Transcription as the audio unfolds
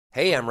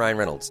Hey, I'm Ryan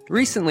Reynolds.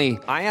 Recently,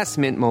 I asked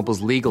Mint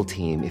Mobile's legal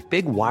team if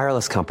big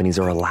wireless companies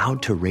are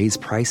allowed to raise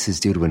prices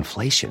due to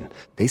inflation.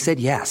 They said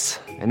yes.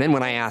 And then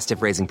when I asked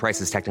if raising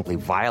prices technically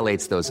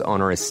violates those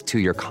onerous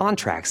two-year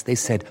contracts, they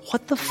said,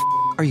 "What the f***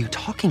 are you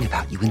talking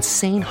about, you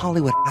insane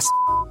Hollywood ass?"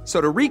 So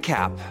to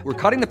recap, we're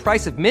cutting the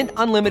price of Mint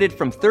Unlimited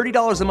from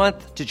 $30 a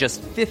month to just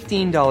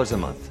 $15 a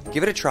month.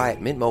 Give it a try at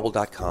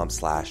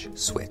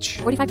mintmobile.com/switch.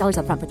 $45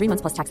 up front for 3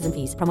 months plus taxes and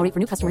fees. Promo rate for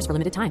new customers for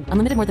limited time.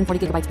 Unlimited more than 40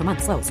 gigabytes per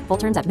month. Slows full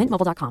terms at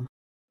mintmobile.com.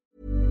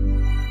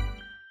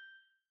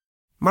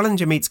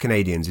 Mullinger Meets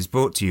Canadians is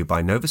brought to you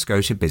by Nova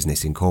Scotia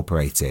Business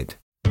Incorporated.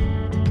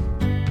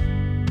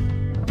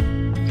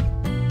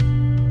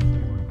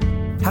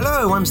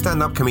 Hello, I'm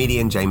stand-up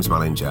comedian James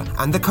Mullinger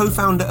and the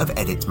co-founder of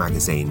Edit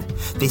magazine.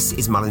 This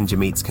is Mullinger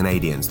Meets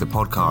Canadians, the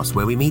podcast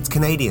where we meet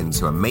Canadians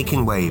who are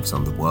making waves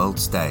on the world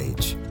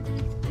stage.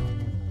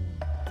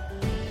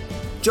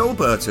 Joel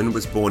Burton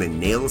was born in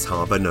Neils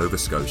Harbour, Nova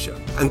Scotia,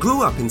 and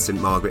grew up in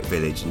St Margaret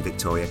Village in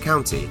Victoria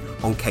County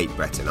on Cape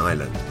Breton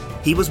Island.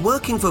 He was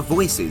working for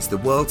Voices, the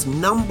world's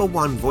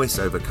 #1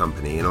 voiceover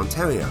company in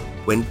Ontario,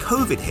 when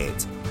COVID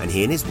hit and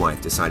he and his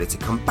wife decided to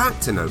come back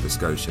to Nova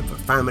Scotia for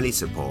family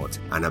support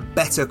and a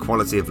better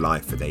quality of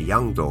life for their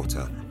young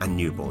daughter and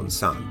newborn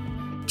son.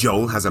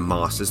 Joel has a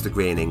master's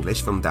degree in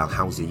English from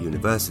Dalhousie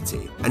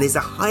University and is a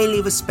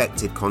highly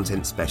respected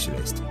content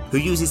specialist who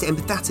uses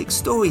empathetic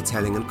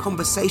storytelling and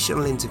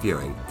conversational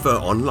interviewing for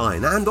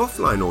online and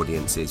offline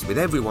audiences with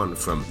everyone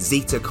from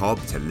Zita Cobb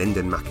to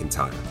Lyndon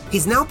McIntyre.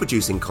 He's now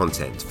producing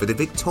content for the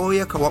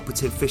Victoria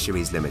Cooperative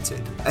Fisheries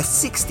Limited, a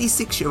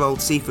 66-year-old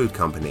seafood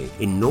company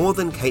in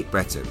northern Cape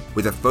Breton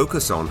with a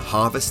focus on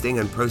harvesting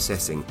and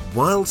processing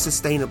wild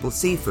sustainable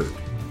seafood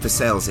for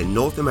sales in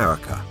North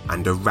America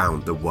and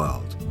around the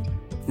world.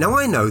 Now,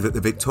 I know that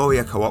the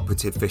Victoria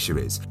Cooperative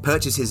Fisheries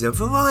purchases a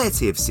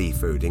variety of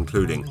seafood,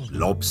 including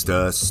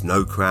lobster,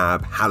 snow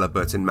crab,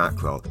 halibut and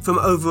mackerel, from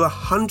over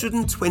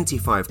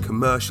 125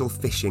 commercial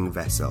fishing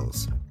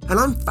vessels. And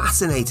I'm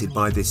fascinated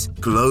by this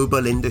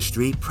global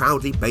industry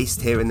proudly based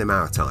here in the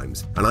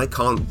Maritimes, and I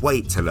can't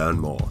wait to learn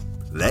more.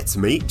 Let's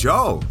meet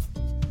Joel.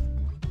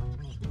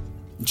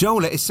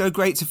 Joel, it is so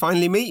great to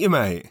finally meet you,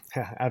 mate.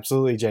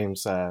 Absolutely,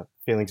 James.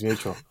 Feelings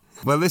mutual.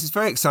 Well, this is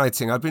very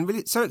exciting. I've been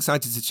really so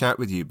excited to chat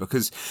with you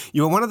because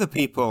you are one of the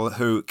people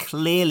who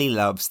clearly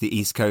loves the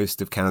East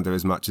Coast of Canada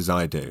as much as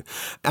I do.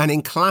 And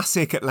in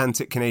classic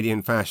Atlantic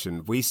Canadian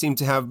fashion, we seem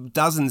to have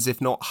dozens,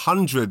 if not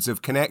hundreds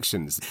of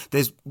connections.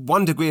 There's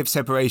one degree of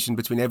separation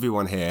between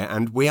everyone here,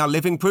 and we are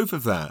living proof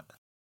of that.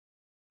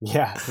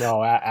 Yeah,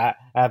 no,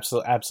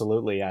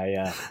 absolutely.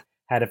 I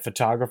had a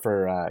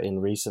photographer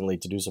in recently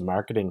to do some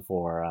marketing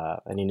for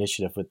an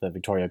initiative with the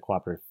Victoria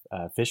Cooperative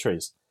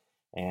Fisheries.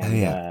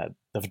 And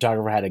the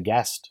photographer had a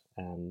guest,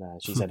 and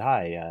she said,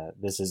 "Hi,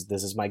 this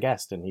is my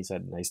guest." And he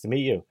said, "Nice to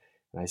meet you."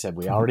 And I said,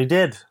 "We already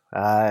did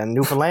in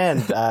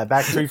Newfoundland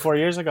back 3-4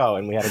 years ago,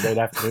 and we had a great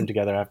afternoon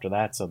together after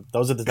that." So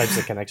those are the types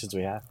of connections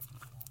we have.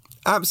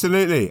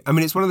 Absolutely. I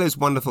mean, it's one of those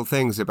wonderful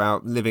things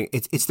about living.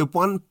 It's the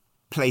one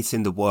place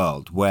in the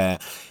world where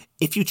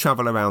if you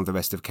travel around the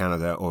rest of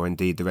Canada or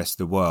indeed the rest of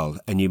the world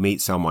and you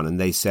meet someone and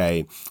they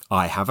say,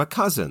 "I have a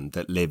cousin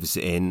that lives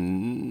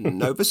in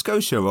Nova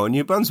Scotia or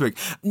New Brunswick,"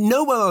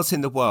 nowhere else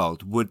in the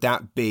world would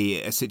that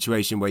be a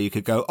situation where you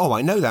could go, "Oh,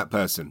 I know that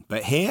person."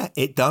 But here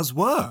it does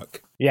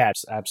work. Yeah,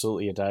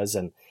 absolutely it does.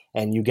 And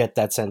you get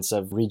that sense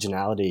of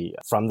regionality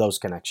from those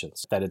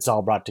connections, that it's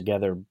all brought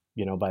together,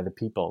 by the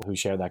people who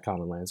share that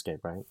common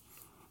landscape, right?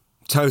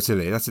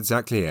 Totally. That's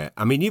exactly it.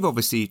 I mean, you've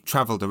obviously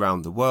traveled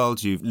around the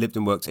world. You've lived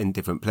and worked in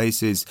different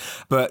places,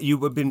 but you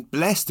have been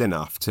blessed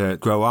enough to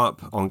grow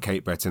up on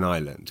Cape Breton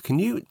Island. Can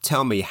you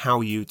tell me how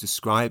you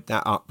describe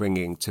that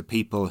upbringing to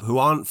people who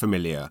aren't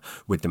familiar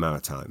with the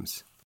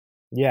Maritimes?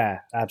 Yeah,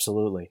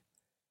 absolutely.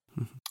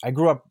 I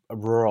grew up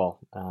rural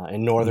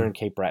in northern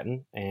Cape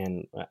Breton,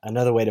 and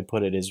another way to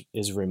put it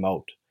is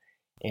remote.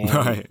 And,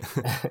 right.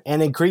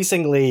 And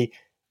increasingly,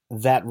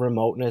 that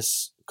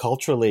remoteness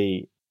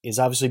culturally is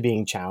obviously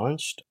being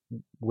challenged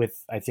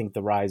with, I think,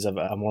 the rise of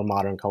a more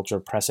modern culture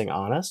pressing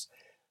on us.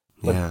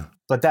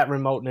 But that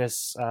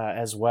remoteness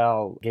as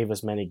well gave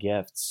us many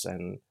gifts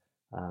and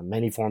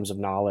many forms of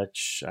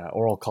knowledge,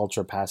 oral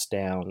culture passed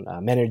down,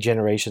 many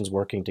generations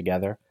working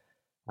together.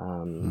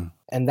 And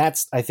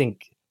that's, I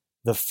think,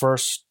 the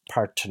first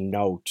part to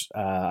note.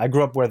 I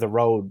grew up where the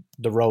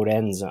road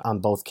ends on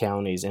both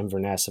counties,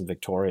 Inverness and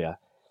Victoria.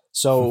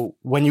 So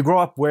when you grow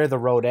up where the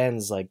road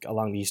ends, like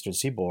along the eastern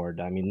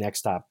seaboard, I mean, next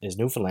stop is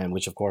Newfoundland,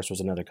 which of course was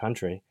another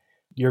country.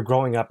 You're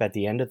growing up at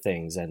the end of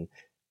things. And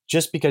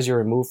just because you're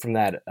removed from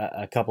that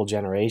a couple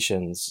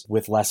generations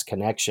with less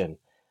connection,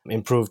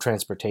 improved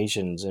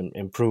transportations and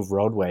improved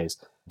roadways,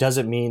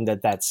 doesn't mean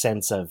that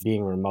sense of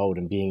being remote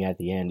and being at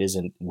the end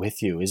isn't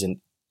with you,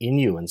 isn't in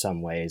you in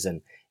some ways.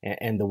 And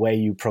the way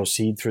you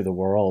proceed through the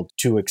world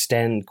to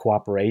extend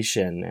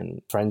cooperation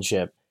and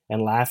friendship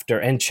and laughter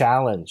and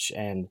challenge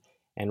and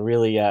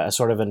really a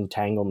sort of an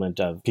entanglement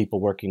of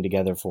people working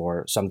together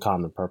for some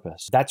common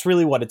purpose. That's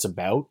really what it's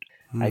about.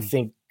 I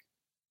think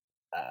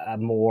a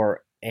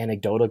more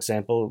anecdotal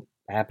example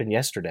happened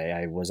yesterday.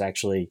 I was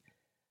actually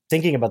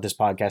thinking about this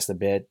podcast a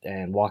bit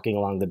and walking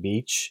along the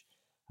beach.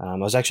 I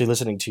was actually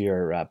listening to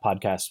your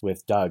podcast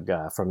with Doug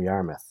from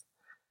Yarmouth.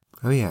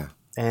 Oh, yeah.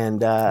 And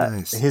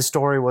nice. His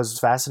story was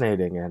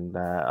fascinating. And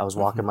I was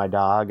walking my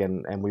dog,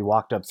 and we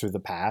walked up through the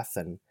path,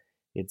 and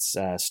it's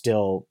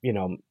still,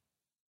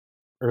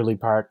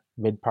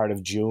 mid part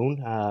of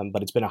June,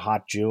 but it's been a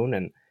hot June.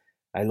 And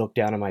I look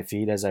down at my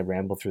feet as I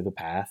ramble through the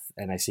path,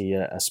 and I see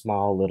a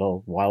small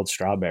little wild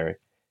strawberry.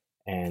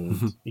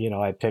 And,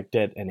 I picked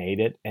it and ate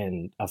it,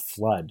 and a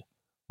flood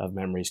of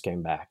memories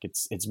came back.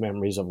 It's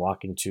memories of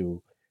walking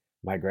to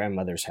my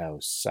grandmother's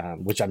house,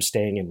 which I'm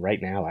staying in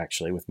right now,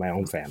 actually, with my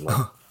own family.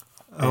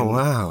 Oh,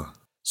 wow.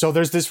 So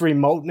there's this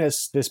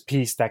remoteness, this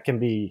piece that can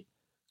be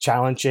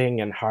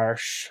challenging and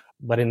harsh,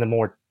 but in the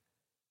more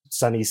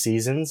sunny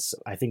seasons,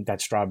 I think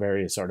that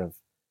strawberry is sort of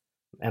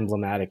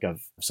emblematic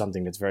of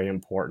something that's very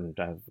important,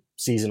 of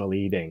seasonal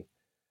eating,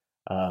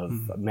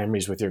 of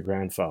memories with your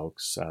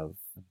grandfolks, of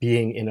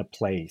being in a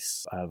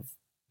place, of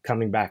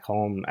coming back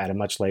home at a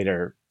much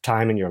later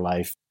time in your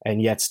life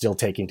and yet still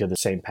taking to the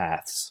same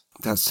paths.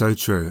 That's so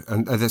true.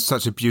 And that's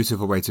such a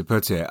beautiful way to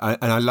put it. And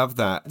I love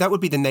that. That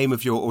would be the name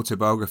of your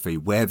autobiography,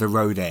 Where the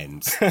Road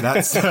Ends.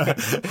 That's yeah,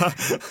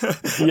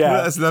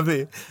 that's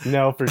lovely.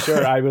 No, for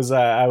sure. I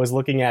was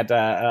looking at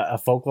a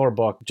folklore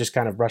book, just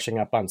kind of brushing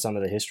up on some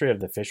of the history of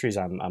the fisheries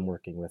I'm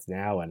working with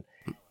now. And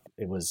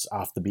it was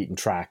Off the Beaten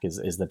Track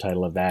is the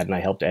title of that. And I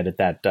helped edit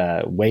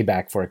that way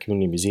back for a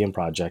community museum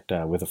project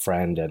with a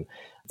friend. And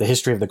the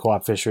history of the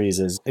co-op fisheries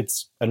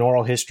it's an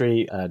oral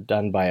history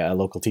done by a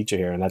local teacher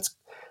here, and that's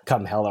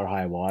come hell or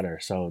high water.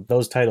 So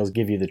those titles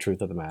give you the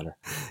truth of the matter.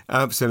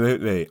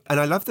 Absolutely. And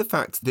I love the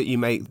fact that you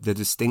make the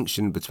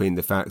distinction between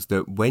the fact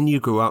that when you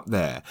grew up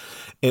there,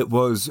 it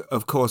was,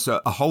 of course,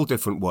 a whole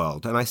different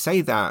world. And I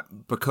say that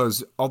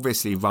because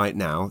obviously right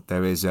now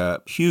there is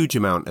a huge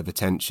amount of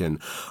attention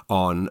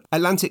on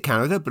Atlantic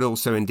Canada, but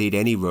also indeed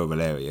any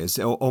rural areas,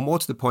 or more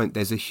to the point,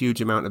 there's a huge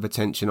amount of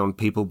attention on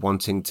people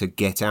wanting to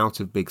get out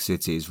of big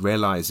cities,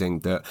 realizing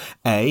that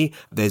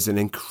there's an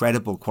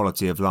incredible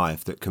quality of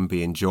life that can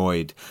be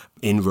enjoyed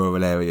in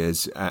rural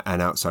areas and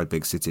outside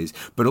big cities,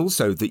 but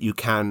also that you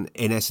can,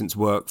 in essence,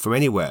 work from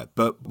anywhere.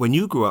 But when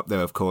you grew up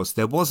there, of course,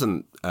 there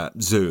wasn't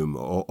Zoom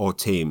or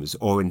Teams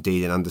or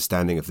indeed an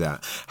understanding of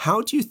that.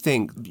 How do you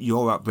think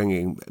your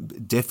upbringing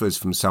differs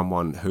from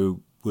someone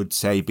who would,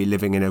 say, be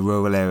living in a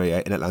rural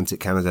area in Atlantic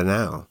Canada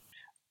now?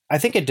 I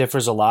think it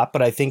differs a lot,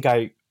 but I think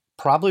I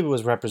probably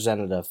was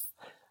representative,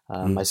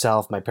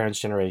 myself, my parents'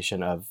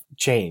 generation, of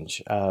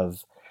change,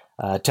 of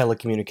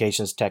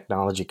telecommunications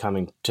technology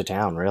coming to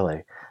town,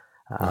 really.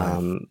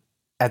 Right.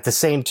 At the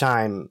same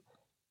time,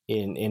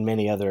 in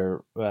many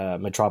other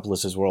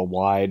metropolises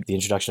worldwide, the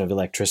introduction of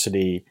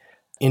electricity,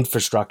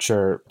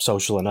 infrastructure,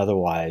 social and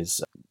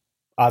otherwise,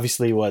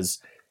 obviously was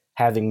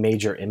having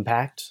major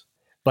impact.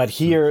 But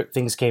here,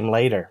 things came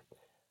later.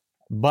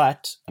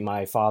 But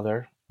my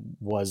father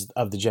was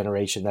of the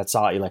generation that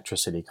saw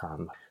electricity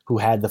come, who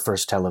had the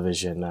first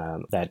television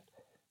that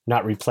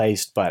not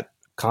replaced, but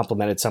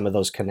complemented some of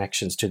those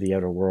connections to the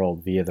outer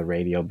world via the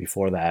radio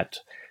before that.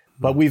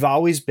 But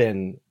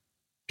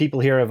people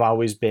here have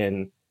always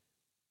been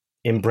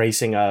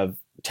embracing of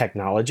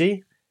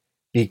technology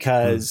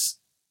because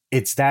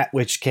it's that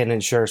which can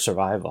ensure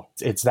survival.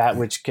 It's that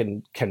which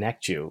can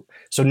connect you.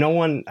 So no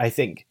one, I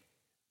think,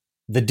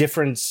 the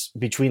difference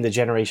between the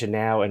generation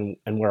now and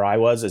where I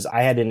was is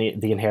I had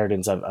the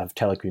inheritance of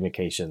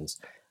telecommunications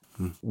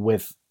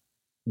with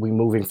we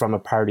moving from a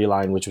party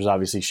line, which was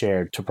obviously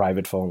shared, to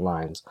private phone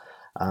lines.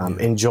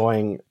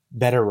 Enjoying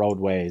better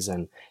roadways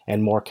and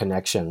more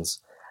connections.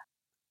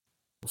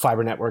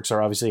 Fiber networks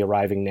are obviously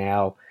arriving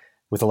now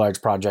with a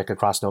large project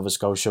across Nova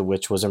Scotia,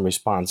 which was in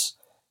response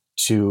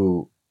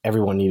to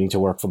everyone needing to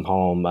work from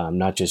home,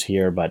 not just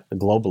here, but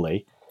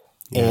globally.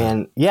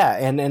 Yeah.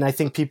 And I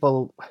think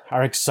people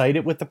are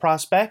excited with the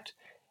prospect,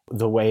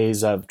 the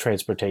ways of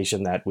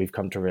transportation that we've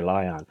come to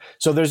rely on.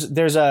 So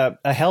there's a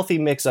healthy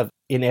mix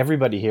in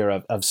everybody here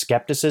of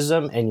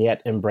skepticism and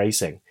yet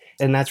embracing.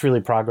 And that's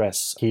really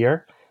progress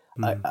here.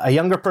 A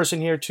younger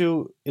person here,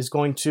 too, is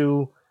going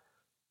to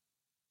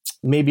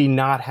maybe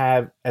not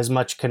have as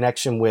much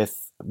connection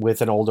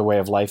with an older way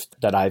of life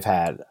that I've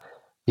had,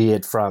 be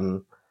it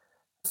from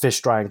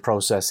fish drying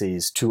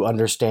processes to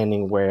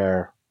understanding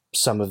where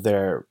some of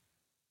their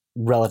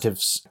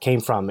relatives came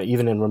from,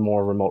 even in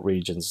more remote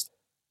regions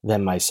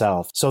than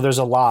myself. So there's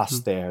a loss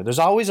there. There's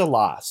always a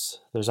loss.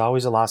 There's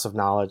always a loss of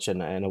knowledge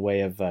and a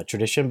way of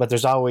tradition, but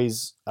there's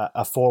always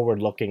a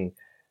forward-looking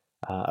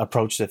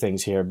approach to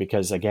things here,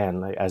 because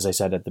again, as I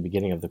said at the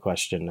beginning of the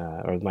question,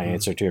 or my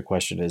answer to your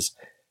question is,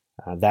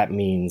 that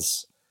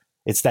means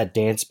it's that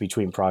dance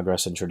between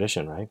progress and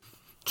tradition, right?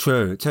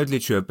 True, totally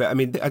true. But I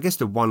mean, I guess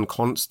the one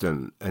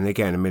constant, and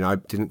again, I mean, I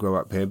didn't grow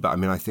up here, but I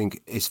mean, I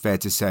think it's fair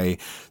to say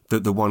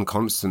that the one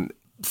constant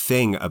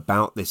thing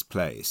about this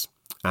place,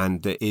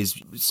 and that is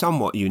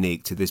somewhat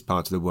unique to this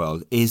part of the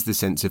world, is the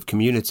sense of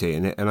community.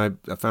 And I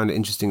found it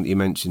interesting that you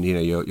mentioned,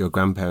 your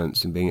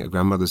grandparents and being at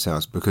grandmother's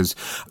house, because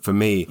for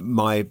me,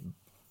 my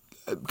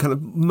kind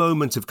of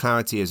moment of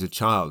clarity as a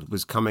child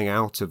was coming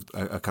out of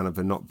a kind of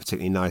a not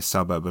particularly nice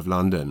suburb of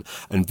London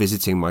and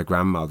visiting my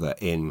grandmother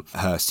in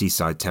her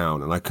seaside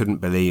town. And I couldn't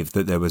believe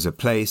that there was a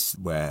place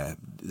where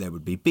there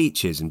would be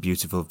beaches and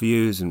beautiful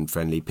views and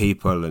friendly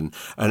people and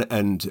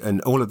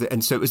all of the,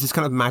 and so it was this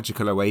kind of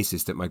magical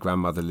oasis that my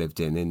grandmother lived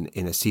in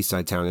a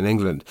seaside town in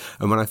England.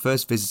 And when I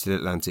first visited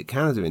Atlantic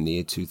Canada in the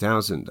year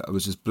 2000, I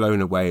was just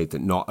blown away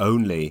that not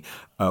only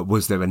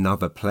was there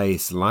another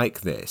place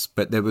like this,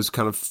 but there was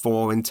kind of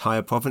 4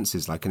 entire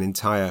provinces, like an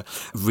entire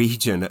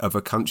region of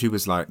a country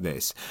was like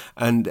this.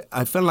 And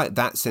I felt like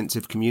that sense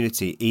of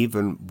community,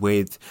 even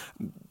with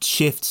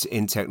shifts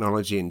in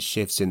technology and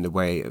shifts in the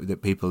way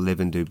that people live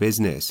and do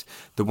business,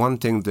 the one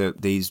thing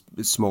that these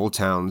small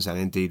towns and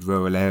indeed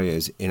rural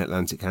areas in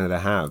Atlantic Canada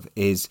have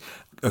is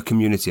a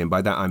community. And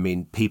by that, I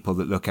mean people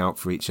that look out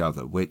for each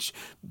other, which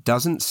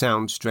doesn't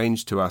sound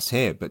strange to us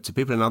here, but to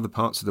people in other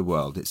parts of the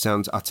world, it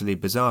sounds utterly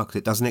bizarre because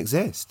it doesn't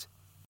exist.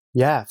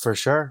 Yeah, for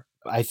sure.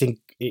 I think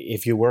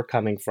if you were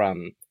coming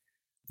from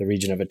the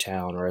region of a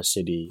town or a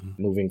city,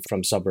 moving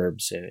from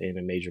suburbs in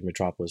a major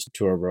metropolis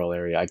to a rural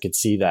area, I could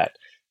see that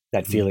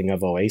feeling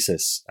of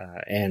oasis.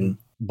 And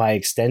by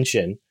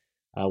extension,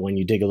 when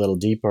you dig a little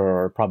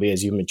deeper, or probably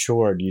as you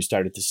matured, you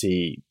started to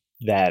see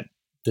that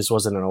this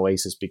wasn't an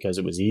oasis because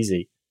it was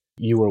easy.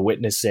 You were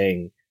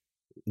witnessing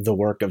the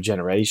work of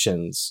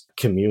generations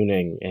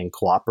communing and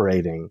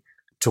cooperating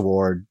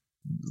toward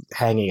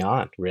hanging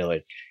on,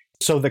 really.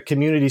 So the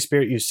community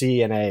spirit you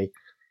see in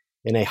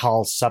a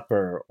hall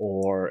supper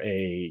or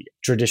a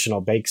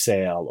traditional bake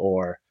sale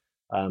or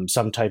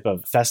some type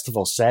of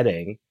festival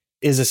setting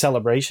is a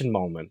celebration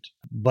moment,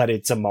 but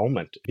it's a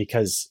moment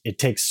because it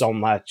takes so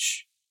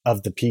much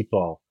of the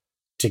people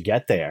to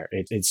get there.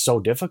 It's so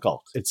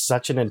difficult. It's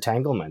such an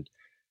entanglement.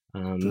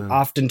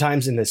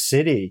 Oftentimes in the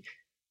city,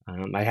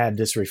 I had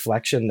this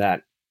reflection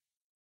that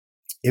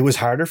it was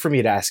harder for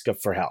me to ask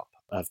for help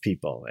of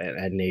people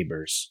and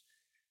neighbors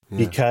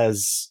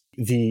because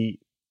the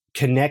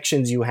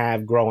connections you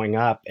have growing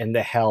up and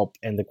the help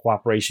and the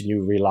cooperation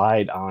you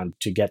relied on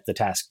to get the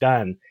task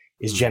done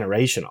is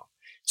generational.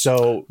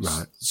 So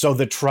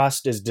the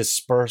trust is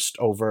dispersed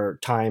over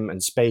time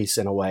and space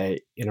in a way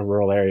in a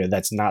rural area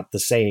that's not the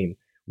same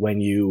when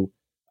you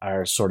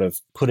are sort of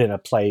put in a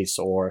place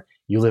or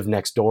you live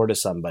next door to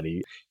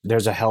somebody.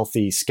 There's a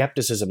healthy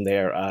skepticism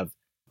there of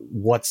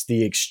what's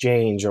the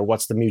exchange or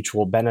what's the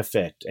mutual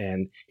benefit.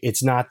 And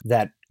it's not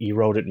that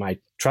eroded my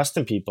trust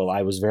in people.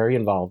 I was very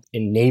involved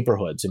in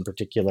neighborhoods in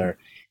particular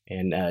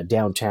and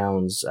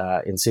downtowns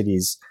in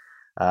cities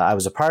I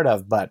was a part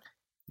of. But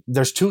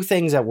there's 2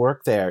 things at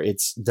work there.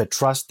 It's the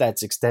trust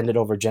that's extended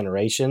over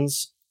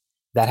generations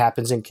that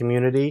happens in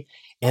community.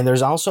 And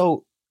there's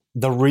also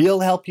the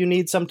real help you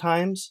need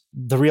sometimes.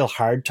 The real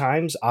hard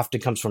times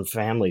often comes from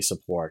family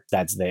support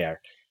that's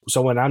there.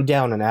 So when I'm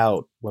down and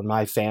out, when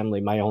my family,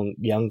 my own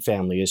young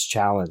family is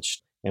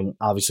challenged, and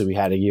obviously we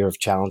had a year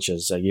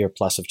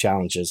plus of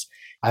challenges,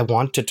 I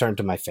want to turn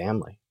to my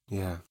family.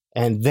 Yeah.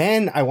 And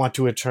then I want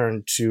to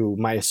return to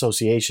my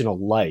associational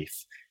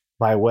life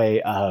by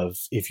way of,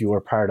 if you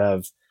were part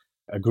of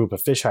a group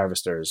of fish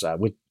harvesters,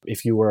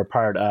 if you were a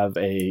part of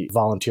a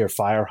volunteer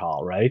fire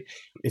hall, right?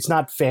 It's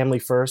not family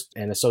first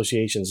and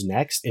associations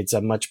next. It's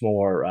a much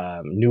more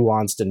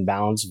nuanced and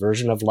balanced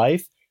version of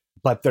life.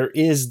 But there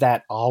is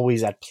that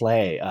always at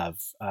play of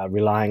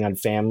relying on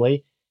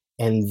family.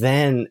 And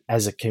then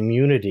as a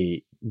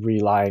community,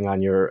 relying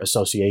on your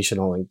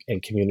associational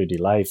and community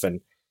life.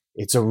 And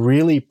it's a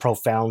really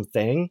profound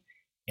thing.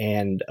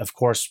 And of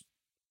course,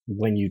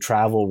 when you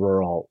travel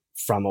rural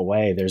from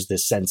away, there's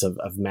this sense of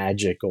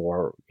magic,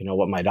 or,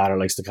 what my daughter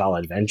likes to call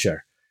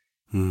adventure.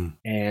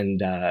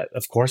 And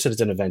of course it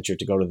is an adventure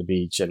to go to the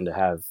beach and to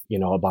have,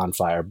 a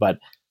bonfire, but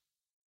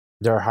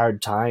there are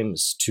hard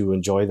times to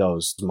enjoy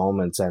those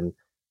moments. And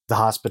the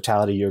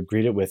hospitality you're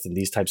greeted with in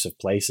these types of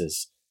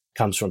places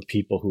comes from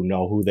people who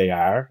know who they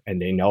are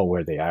and they know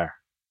where they are.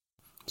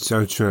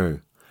 So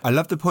true. I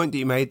love the point that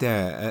you made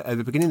there at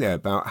the beginning there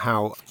about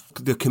how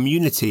the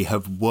community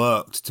have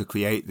worked to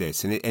create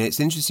this. And it's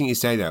interesting you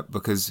say that,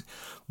 because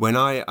when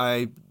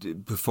I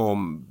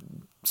perform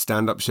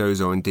stand-up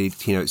shows or indeed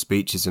keynote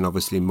speeches, and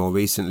obviously more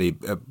recently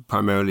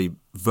primarily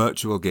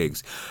virtual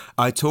gigs,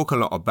 I talk a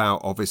lot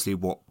about obviously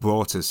what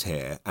brought us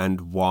here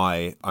and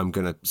why I'm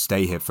going to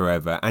stay here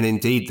forever, and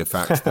indeed the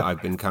fact that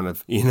I've been kind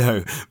of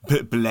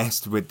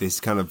blessed with this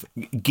kind of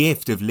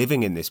gift of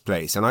living in this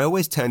place. And I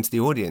always turn to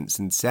the audience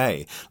and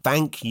say,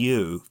 thank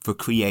you for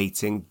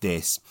creating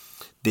this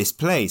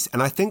place.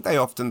 And I think they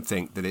often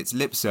think that it's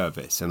lip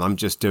service and I'm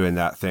just doing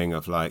that thing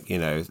of like,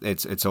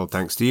 it's all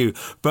thanks to you.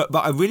 But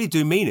I really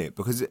do mean it,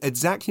 because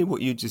exactly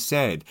what you just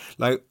said,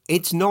 like,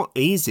 it's not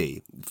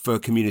easy for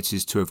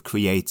communities to have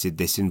created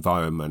this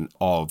environment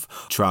of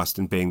trust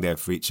and being there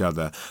for each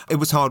other. It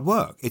was hard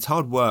work. It's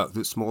hard work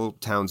that small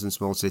towns and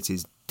small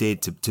cities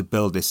did to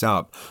build this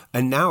up.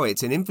 And now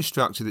it's an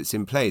infrastructure that's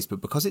in place, but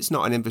because it's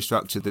not an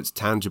infrastructure that's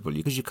tangible,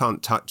 because you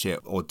can't touch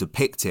it or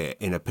depict it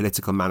in a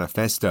political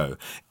manifesto,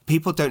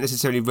 people don't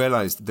necessarily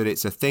realize that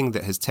it's a thing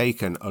that has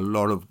taken a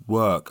lot of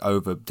work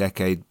over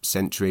decade,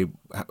 century,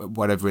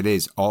 whatever it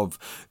is, of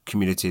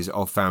communities,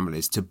 of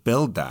families to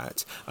build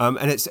that.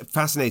 And it's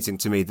fascinating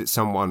to me that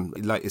someone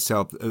like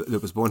yourself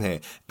that was born here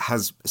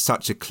has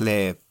such a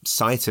clear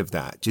sight of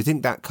that. Do you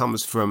think that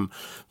comes from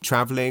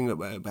traveling?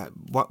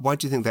 Why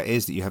do you think that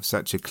is, that you have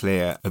such a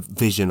clear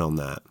vision on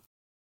that?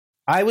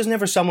 I was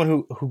never someone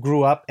who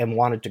grew up and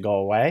wanted to go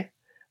away,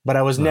 but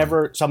I was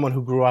never someone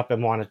who grew up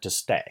and wanted to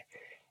stay.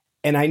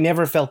 And I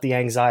never felt the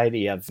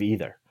anxiety of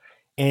either.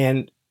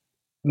 And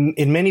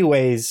in many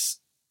ways,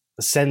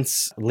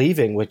 since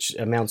leaving, which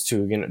amounts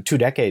to 2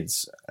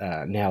 decades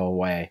now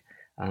away,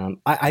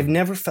 I've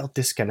never felt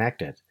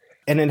disconnected.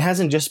 And it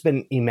hasn't just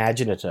been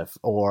imaginative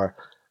or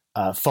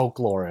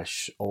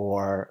folklorish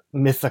or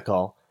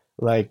mythical.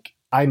 Like,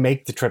 I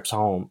make the trips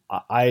home.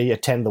 I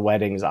attend the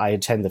weddings. I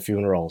attend the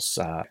funerals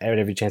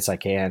every chance I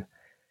can.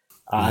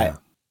 I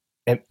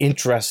am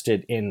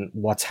interested in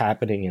what's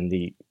happening in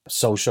the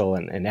social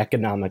and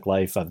economic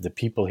life of the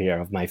people here,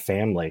 of my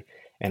family.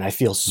 And I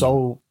feel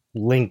so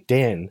linked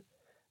in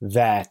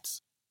that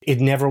it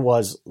never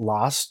was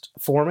lost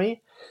for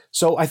me.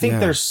 So I think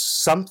there's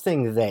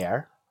something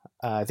there.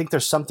 I think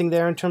there's something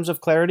there in terms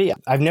of clarity.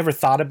 I've never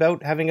thought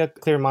about having a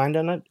clear mind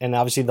on it. And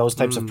obviously those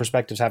types of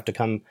perspectives have to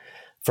come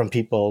from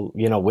people,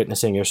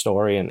 witnessing your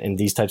story and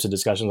these types of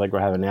discussions like we're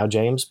having now,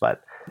 James.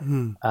 But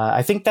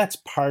I think that's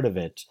part of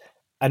it.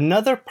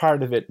 Another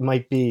part of it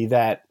might be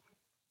that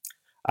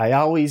I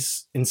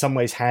always, in some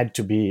ways, had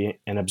to be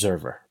an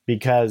observer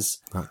because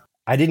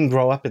I didn't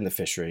grow up in the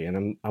fishery.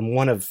 And I'm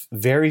one of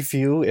very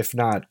few, if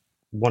not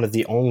one of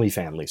the only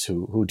families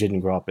who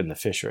didn't grow up in the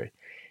fishery.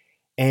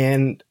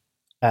 And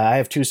I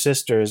have 2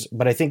 sisters,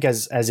 but I think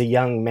as a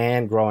young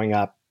man growing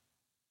up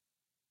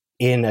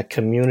in a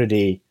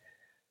community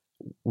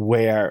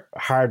where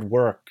hard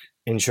work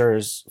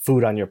ensures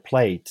food on your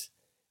plate,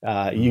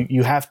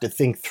 you have to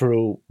think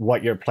through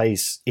what your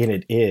place in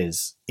it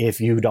is if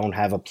you don't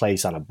have a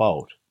place on a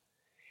boat.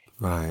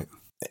 Right.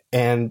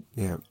 And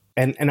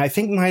I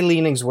think my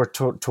leanings were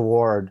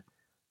toward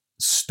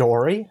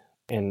story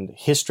and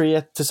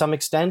history to some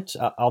extent,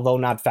 although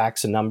not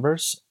facts and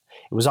numbers.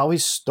 It was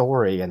always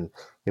story and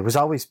it was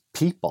always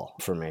people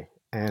for me.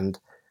 And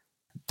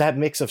that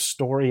mix of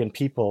story and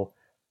people,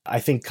 I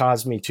think,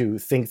 caused me to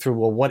think through,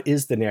 well, what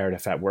is the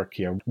narrative at work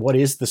here? What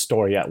is the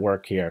story at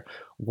work here?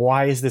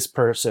 Why is this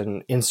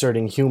person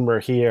inserting humor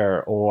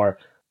here? Or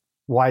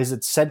why is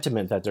it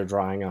sentiment that they're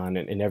drawing on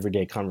in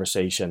everyday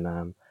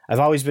conversation? I've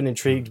always been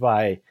intrigued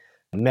by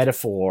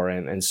metaphor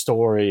and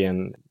story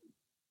and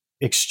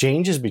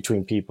exchanges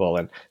between people.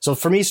 And so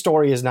for me,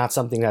 story is not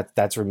something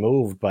that's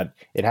removed, but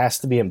it has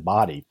to be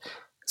embodied.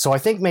 So I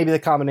think maybe the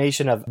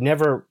combination of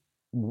never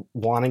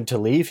wanting to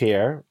leave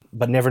here,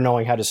 but never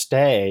knowing how to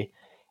stay,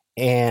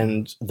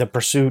 and the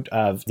pursuit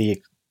of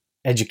the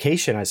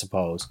education, I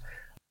suppose,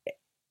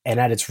 and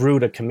at its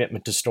root, a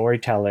commitment to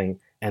storytelling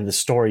and the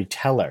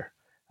storyteller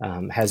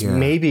has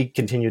maybe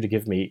continued to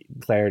give me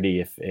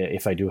clarity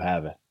if I do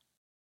have it.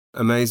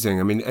 Amazing.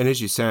 I mean, and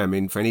as you say, I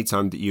mean, for any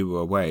time that you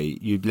were away,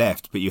 you'd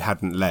left, but you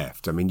hadn't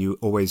left. I mean, you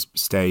always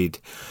stayed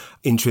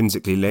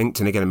intrinsically linked.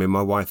 And again, I mean,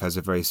 my wife has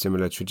a very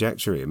similar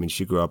trajectory. I mean,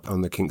 she grew up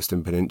on the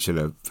Kingston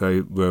Peninsula, very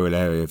rural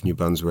area of New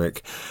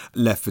Brunswick,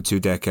 left for 2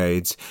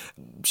 decades.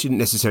 She didn't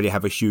necessarily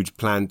have a huge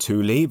plan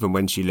to leave. And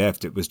when she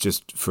left, it was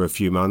just for a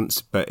few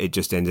months, but it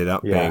just ended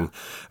up being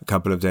a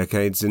couple of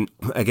decades. And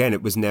again,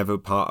 it was never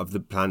part of the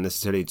plan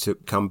necessarily to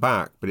come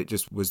back, but it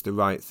just was the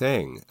right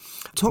thing.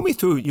 Talk me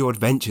through your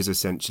adventures,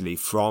 essentially,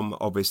 from,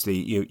 obviously,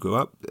 you grew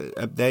up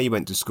there, you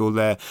went to school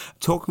there.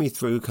 Talk me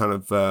through kind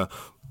of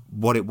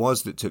what it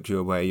was that took you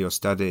away, your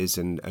studies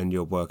and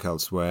your work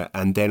elsewhere,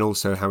 and then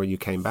also how you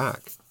came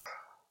back.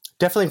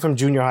 Definitely from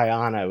junior high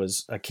on, I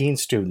was a keen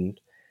student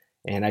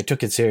and I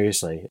took it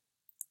seriously.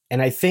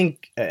 And I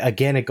think,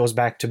 again, it goes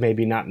back to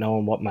maybe not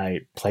knowing what my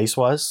place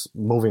was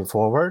moving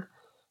forward.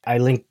 I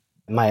linked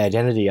my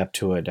identity up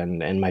to it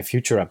and my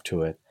future up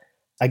to it.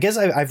 I guess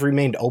I've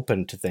remained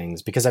open to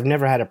things because I've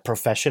never had a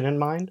profession in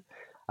mind.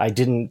 I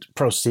didn't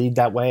proceed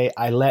that way.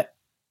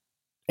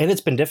 And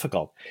it's been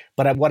difficult,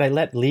 but what I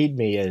let lead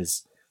me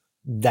is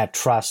that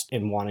trust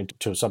in wanting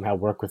to somehow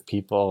work with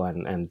people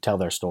and tell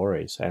their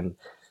stories. And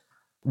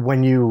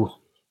when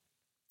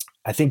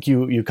I think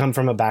you come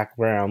from a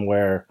background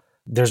where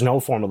there's no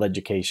formal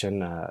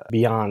education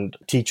beyond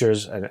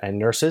teachers and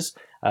nurses.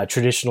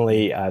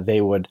 Traditionally,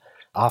 they would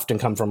often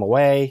come from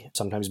away,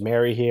 sometimes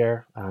marry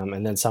here.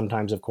 And then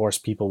sometimes, of course,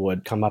 people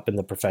would come up in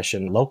the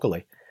profession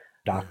locally,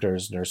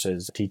 doctors,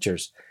 nurses,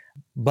 teachers.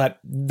 But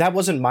that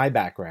wasn't my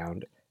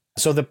background.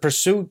 So the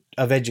pursuit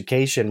of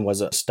education was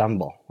a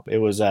stumble. It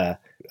was a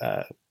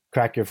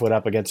crack your foot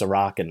up against a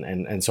rock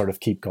and sort of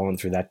keep going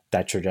through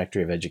that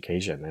trajectory of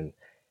education. And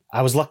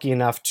I was lucky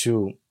enough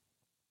to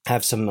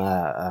have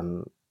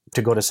some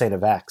to go to St.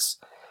 FX.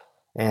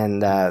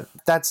 And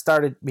that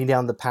started me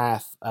down the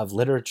path of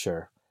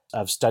literature.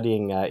 of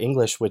studying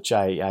English, which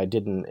I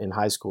did in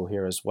high school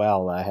here as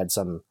well. I had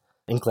some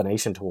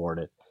inclination toward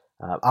it.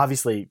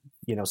 Obviously,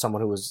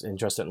 someone who was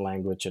interested in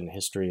language and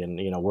history and,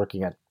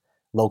 working at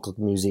local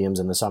museums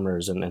in the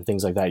summers and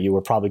things like that, you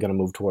were probably going to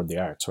move toward the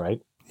arts,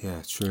 right?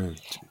 Yeah, true.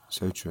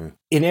 So true.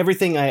 In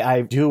everything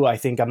I do, I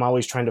think I'm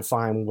always trying to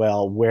find,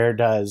 well, where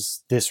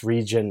does this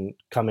region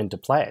come into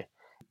play?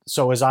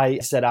 So as I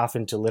set off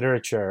into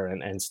literature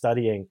and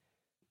studying,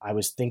 I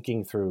was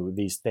thinking through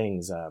these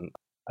things.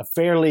 A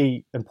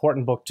fairly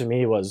important book to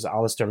me was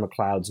Alistair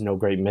MacLeod's No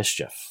Great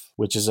Mischief,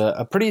 which is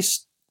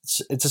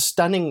it's a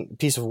stunning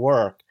piece of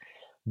work,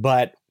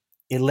 but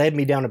it led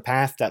me down a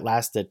path that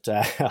lasted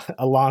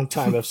a long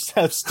time of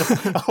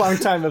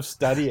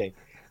studying.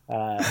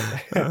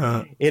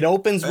 It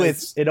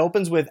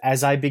opens with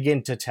as I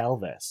begin to tell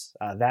this,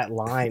 that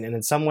line, and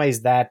in some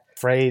ways that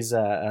phrase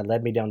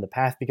led me down the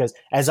path, because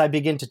as I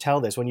begin to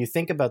tell this, when you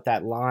think about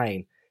that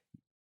line,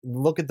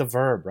 look at the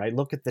verb, right?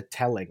 Look at the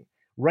telling.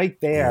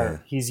 Right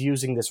there, he's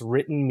using this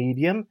written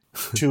medium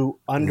to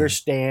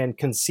understand,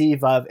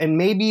 conceive of, and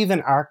maybe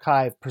even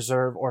archive,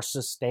 preserve, or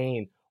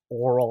sustain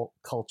oral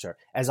culture.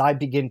 As I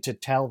begin to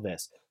tell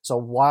this, so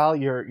while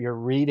you're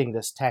reading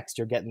this text,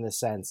 you're getting the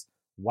sense,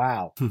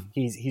 wow,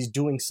 he's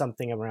doing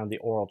something around the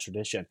oral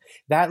tradition.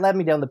 That led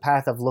me down the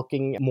path of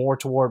looking more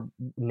toward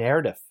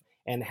narrative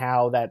and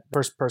how that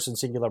first person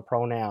singular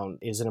pronoun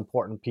is an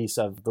important piece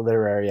of the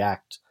literary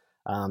act,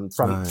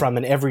 from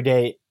an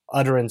everyday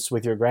utterance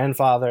with your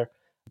grandfather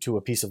to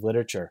a piece of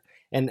literature.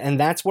 And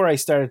that's where I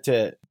started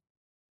to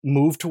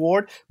move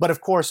toward. But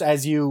of course,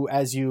 as you,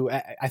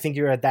 I think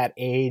you're at that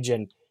age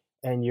and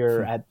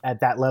you're at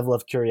that level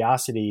of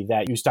curiosity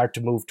that you start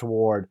to move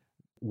toward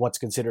what's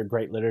considered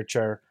great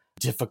literature,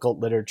 difficult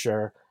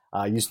literature.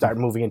 You start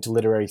moving into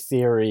literary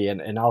theory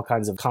and all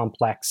kinds of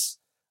complex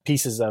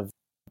pieces of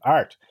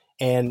art.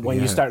 And when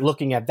you start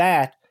looking at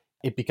that,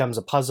 it becomes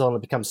a puzzle and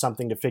it becomes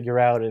something to figure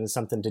out and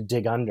something to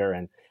dig under.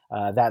 And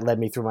that led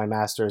me through my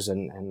master's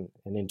and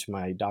into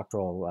my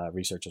doctoral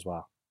research as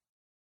well.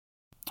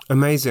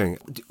 Amazing.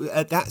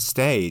 At that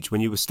stage,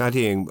 when you were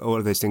studying all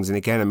of those things, and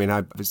again, I mean, I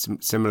have a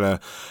similar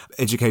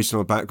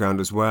educational background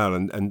as well,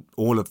 and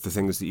all of the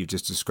things that you've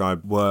just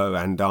described were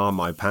and are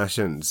my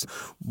passions.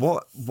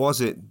 What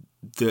was it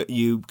that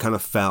you kind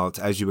of felt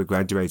as you were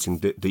graduating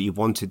that you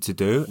wanted to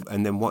do?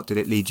 And then what did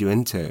it lead you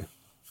into?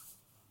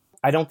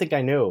 I don't think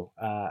I knew.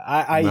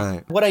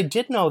 What I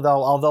did know,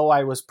 though, although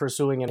I was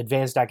pursuing an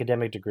advanced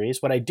academic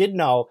degrees, what I did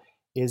know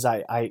is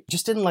I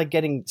just didn't like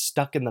getting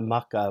stuck in the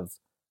muck of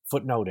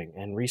footnoting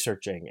and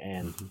researching.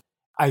 And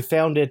I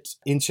found it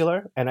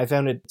insular, and I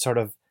found it sort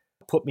of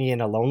put me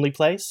in a lonely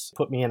place,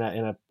 put me in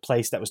a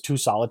place that was too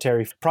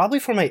solitary, probably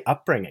for my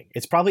upbringing.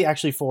 It's probably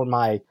actually for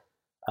my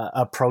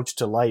approach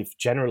to life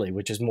generally,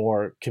 which is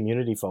more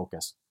community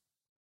focused.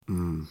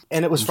 And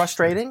it was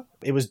frustrating.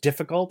 It was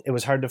difficult. It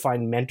was hard to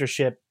find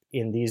mentorship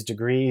in these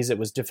degrees. It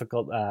was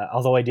difficult,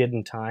 although I did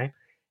in time,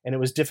 and it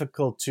was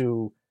difficult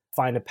to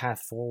find a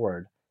path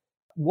forward.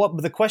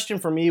 What the question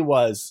for me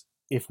was,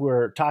 if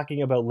we're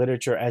talking about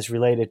literature as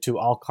related to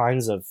all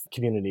kinds of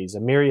communities,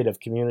 a myriad of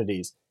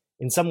communities,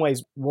 in some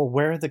ways, well,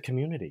 where are the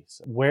communities?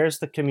 Where's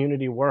the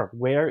community work?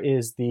 Where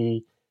is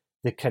the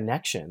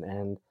connection?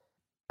 And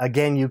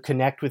again, you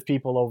connect with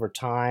people over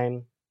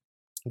time.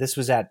 This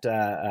was at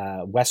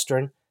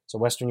Western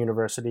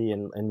University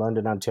in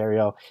London,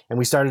 Ontario. And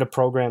we started a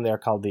program there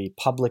called the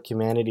Public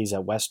Humanities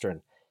at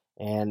Western.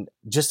 And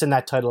just in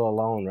that title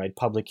alone, right,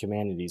 Public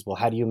Humanities. Well,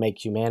 how do you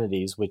make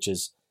humanities, which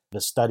is the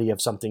study of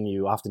something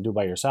you often do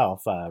by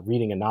yourself,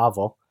 reading a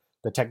novel?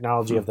 The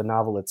technology of the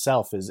novel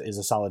itself is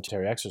a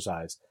solitary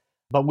exercise.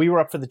 But we were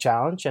up for the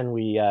challenge, and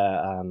we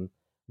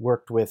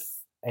worked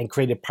with and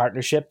created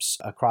partnerships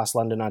across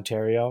London,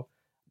 Ontario,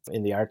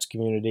 in the arts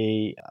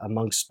community,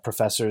 amongst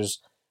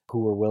professors who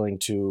were willing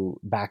to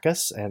back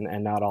us,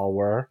 and not all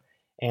were.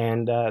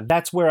 And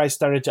that's where I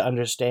started to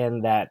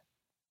understand that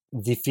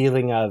the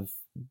feeling of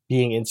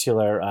being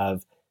insular,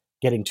 of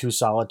getting too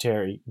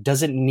solitary,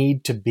 doesn't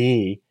need to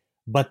be,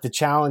 but the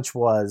challenge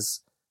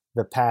was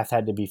the path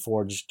had to be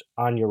forged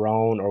on your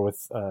own or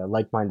with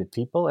like-minded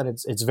people. And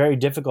it's very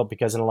difficult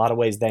because in a lot of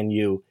ways then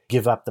you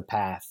give up the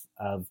path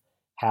of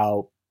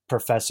how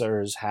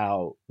professors,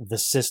 how the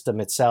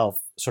system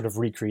itself sort of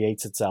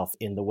recreates itself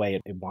in the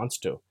way it wants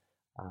to.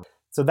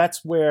 So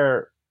that's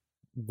where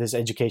this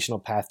educational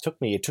path took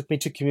me. It took me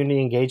to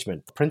community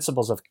engagement,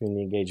 principles of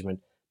community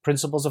engagement,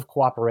 principles of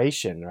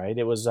cooperation, right?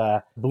 It was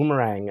a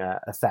boomerang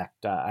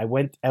effect. I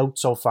went out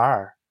so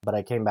far, but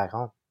I came back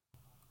home.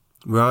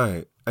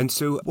 Right. And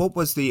so what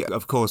was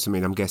of course, I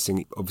mean, I'm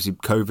guessing obviously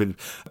COVID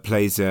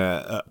plays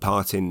a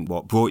part in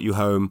what brought you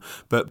home,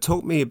 but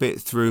talk me a bit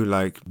through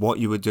like what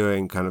you were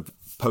doing kind of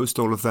post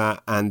all of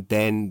that, and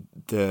then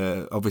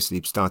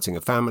obviously starting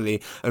a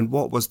family, and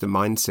what was the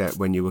mindset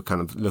when you were kind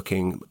of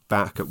looking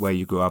back at where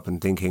you grew up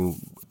and thinking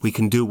we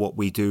can do what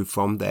we do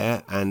from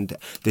there, and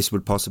this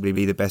would possibly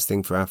be the best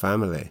thing for our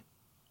family?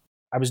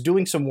 I was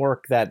doing some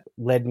work that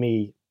led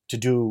me to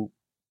do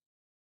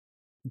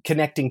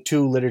connecting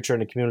to literature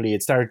and a community.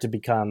 It started to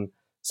become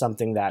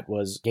something that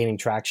was gaining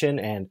traction.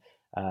 And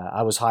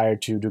I was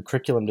hired to do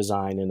curriculum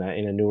design in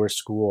a newer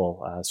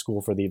school,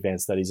 School for the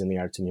Advanced Studies in the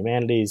Arts and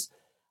Humanities.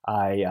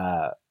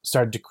 I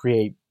started to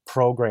create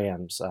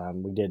programs.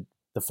 We did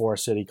the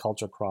Forest City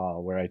Culture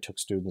Crawl, where I took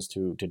students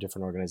to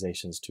different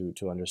organizations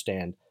to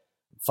understand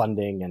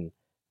funding and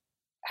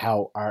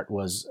how art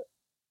was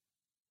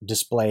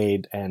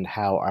displayed and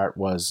how art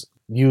was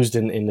used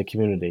in the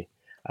community.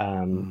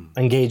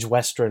 Engage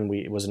Western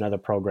was another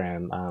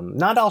program,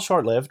 not all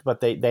short-lived, but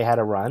they had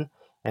a run,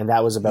 and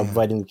that was about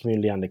inviting the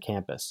community onto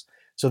campus.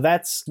 So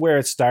that's where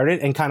it started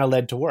and kind of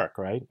led to work,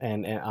 right?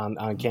 And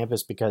on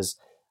campus, because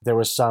there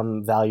was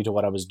some value to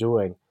what I was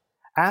doing.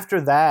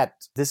 After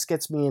that, this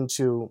gets me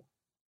into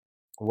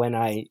when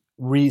I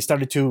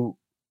started to,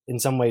 in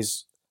some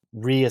ways,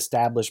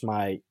 reestablish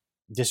my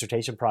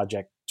dissertation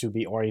project to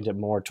be oriented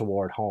more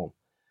toward home.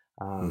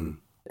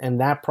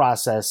 And that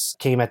process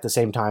came at the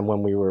same time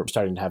when we were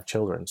starting to have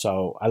children.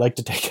 So I like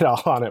to take it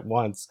all on at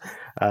once.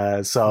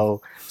 I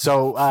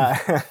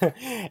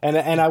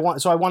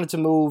wanted to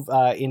move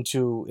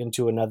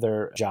into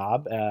another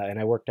job, and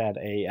I worked at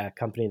a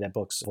company that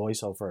books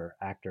voiceover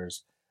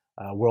actors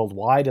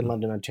worldwide in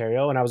London,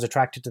 Ontario. And I was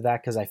attracted to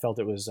that because I felt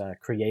it was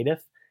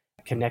creative,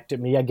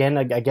 connected me again,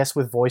 I guess,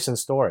 with voice and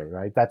story.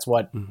 Right, that's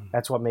what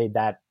made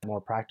that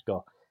more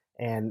practical.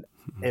 And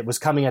it was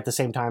coming at the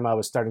same time I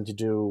was starting to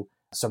do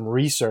some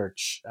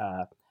research,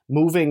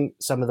 moving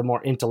some of the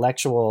more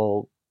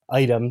intellectual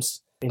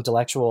items,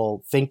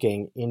 intellectual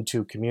thinking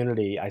into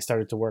community. I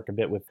started to work a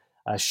bit with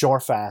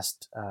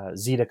Shorefast,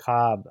 Zita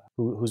Cobb,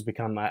 who's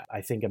become,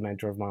 I think, a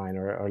mentor of mine,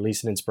 or at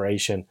least an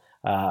inspiration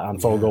on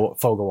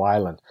Fogo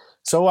Island.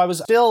 So I was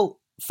still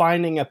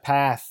finding a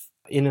path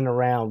in and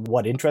around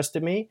what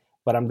interested me,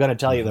 but I'm going to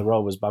tell you the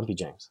road was bumpy,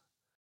 James.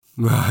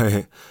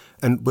 Right.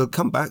 And we'll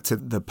come back to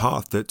the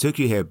path that took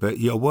you here, but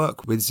your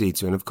work with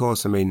Zita, and of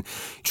course, I mean,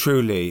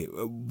 truly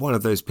one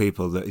of those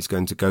people that is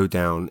going to go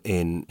down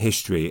in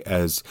history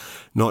as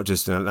not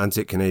just an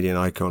Atlantic Canadian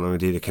icon or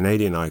indeed a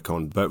Canadian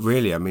icon, but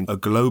really, I mean, a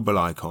global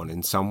icon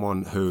in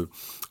someone who,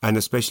 and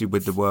especially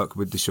with the work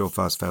with the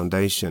Shorefast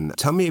Foundation.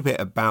 Tell me a bit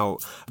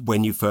about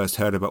when you first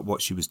heard about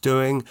what she was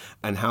doing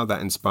and how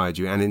that inspired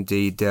you, and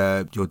indeed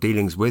your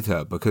dealings with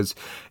her, because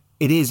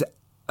it is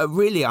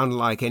really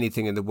unlike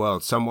anything in the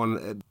world,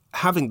 someone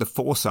having the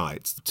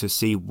foresight to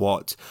see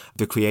what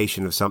the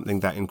creation of something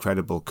that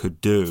incredible could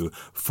do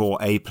for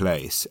a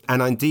place.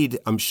 And indeed,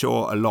 I'm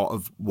sure a lot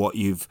of what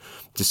you've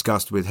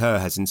discussed with her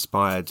has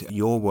inspired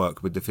your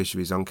work with the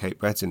fisheries on Cape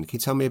Breton. Can you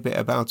tell me a bit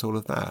about all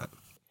of that?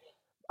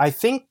 I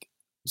think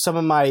some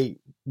of my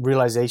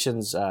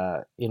realizations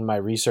in my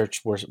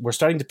research were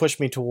starting to push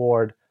me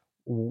toward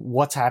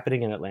what's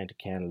happening in Atlantic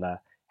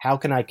Canada. How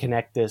can I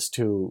connect this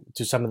to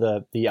some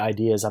of the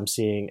ideas I'm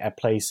seeing at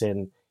place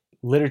in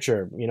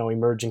literature,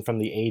 emerging from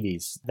the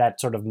 80s, that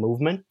sort of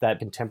movement, that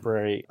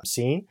contemporary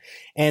scene?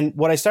 And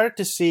what I started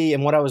to see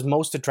and what I was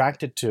most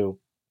attracted to,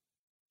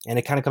 and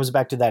it kind of comes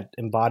back to that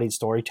embodied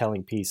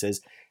storytelling piece,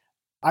 is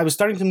I was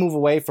starting to move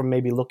away from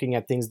maybe looking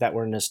at things that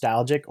were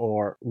nostalgic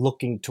or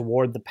looking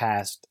toward the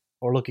past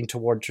or looking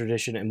toward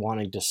tradition and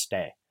wanting to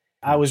stay.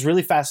 I was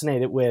really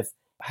fascinated with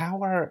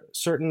how are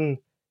certain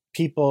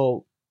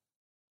people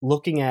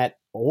looking at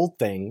old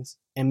things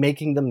and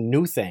making them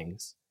new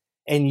things,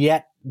 and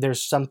yet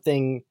there's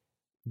something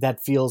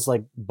that feels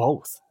like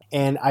both.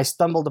 And I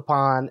stumbled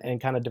upon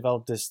and kind of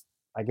developed this,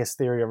 I guess,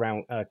 theory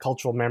around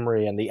cultural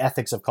memory and the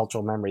ethics of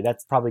cultural memory.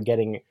 That's probably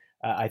getting,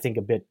 I think,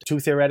 a bit too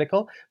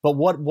theoretical. But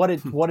what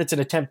it's an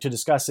attempt to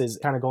discuss is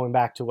kind of going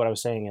back to what I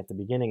was saying at the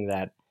beginning,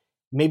 that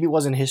maybe it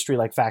wasn't history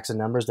like facts and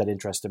numbers that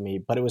interested me,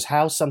 but it was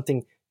how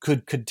something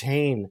could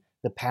contain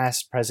the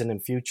past, present,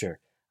 and future.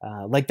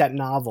 Like that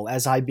novel,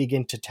 as I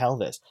begin to tell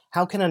this,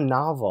 how can a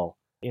novel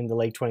in the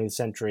late 20th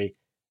century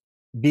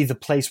be the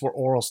place where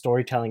oral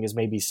storytelling is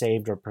maybe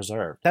saved or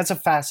preserved? That's a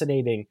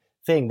fascinating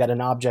thing, that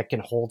an object can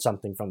hold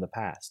something from the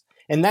past.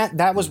 And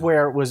that was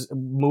where it was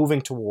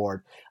moving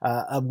toward.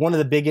 One of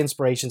the big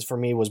inspirations for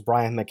me was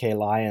Brian McKay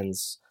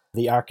Lyons,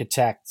 the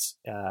architect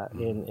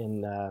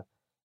in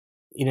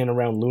and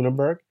around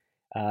Lunenburg.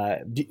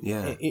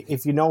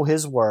 If you know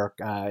his work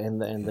in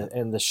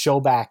the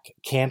Showback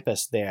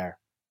campus there.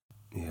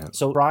 Yeah.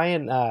 So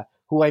Brian,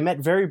 who I met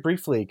very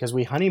briefly because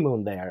we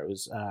honeymooned there. It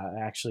was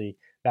actually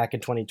back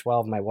in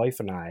 2012, my wife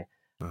and I,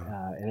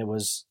 and it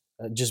was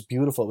just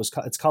beautiful.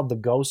 It's called the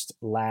Ghost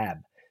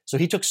Lab. So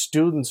he took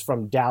students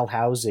from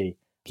Dalhousie.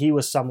 He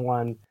was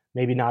someone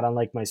maybe not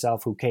unlike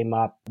myself who came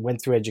up,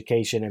 went through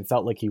education, and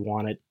felt like he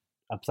wanted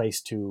a place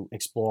to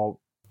explore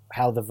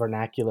how the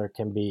vernacular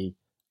can be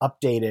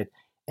updated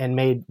and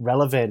made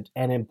relevant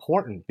and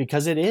important,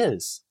 because it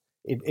is.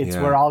 It's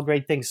where all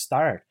great things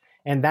start.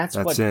 And that's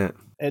what it.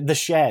 The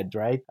shed,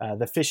 right?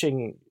 The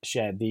fishing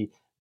shed, the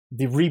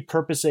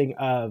repurposing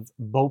of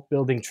boat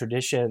building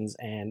traditions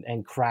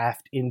and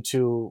craft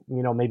into,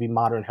 maybe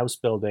modern house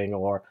building,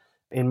 or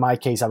in my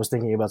case, I was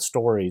thinking about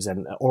stories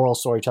and oral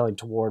storytelling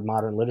toward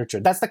modern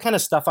literature. That's the kind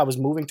of stuff I was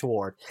moving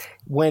toward.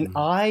 When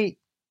I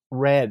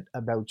read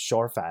about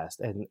Shorefast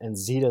and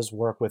Zita's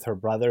work with her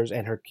brothers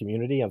and her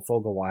community on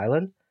Fogo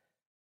Island,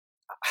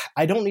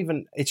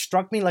 it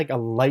struck me like a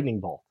lightning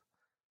bolt.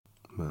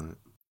 Right.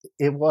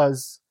 It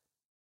was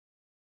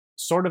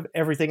sort of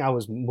everything I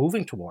was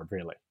moving toward,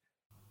 really.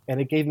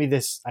 And it gave me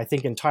this, I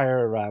think,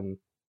 entire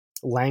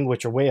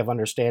language or way of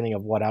understanding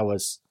of what I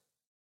was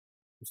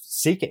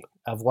seeking,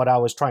 of what I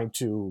was trying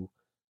to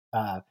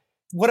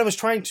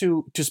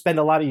spend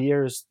a lot of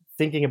years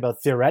thinking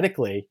about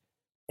theoretically.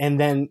 And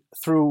then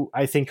through,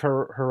 I think,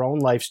 her own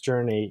life's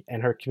journey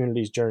and her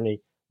community's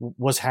journey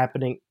was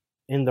happening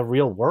in the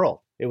real world.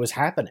 It was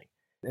happening.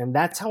 And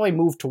that's how I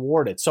moved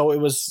toward it. So it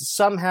was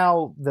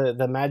somehow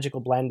the magical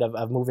blend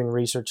of moving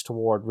research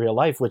toward real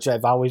life, which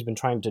I've always been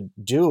trying to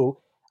do,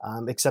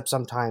 except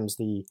sometimes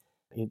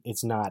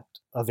it's not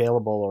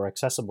available or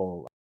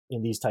accessible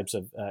in these types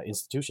of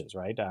institutions,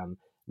 right?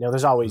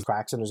 There's always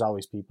cracks and there's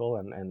always people,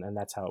 and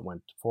that's how it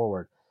went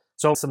forward.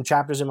 So some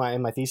chapters in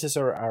my thesis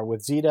are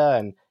with Zita,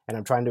 and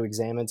I'm trying to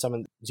examine some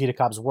of Zita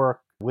Cobb's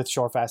work with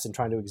Shorefast and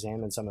trying to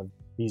examine some of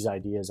these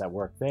ideas at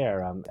work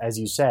there. As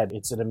you said,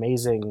 it's an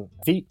amazing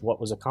feat what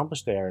was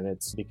accomplished there, and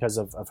it's because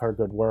of her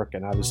good work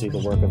and obviously the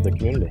work of the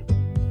community.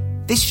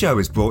 This show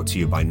is brought to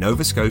you by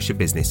Nova Scotia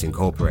Business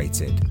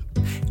Incorporated.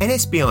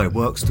 NSBI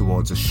works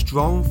towards a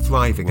strong,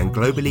 thriving and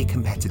globally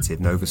competitive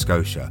Nova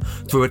Scotia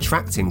through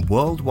attracting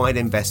worldwide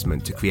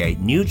investment to create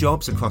new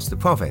jobs across the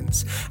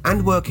province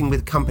and working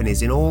with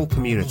companies in all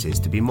communities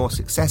to be more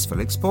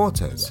successful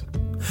exporters.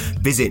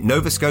 Visit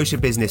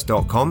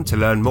novascotiabusiness.com to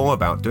learn more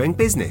about doing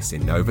business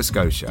in Nova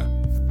Scotia.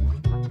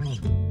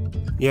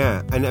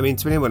 Yeah, and I mean,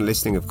 to anyone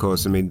listening, of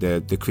course, I mean,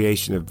 the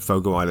creation of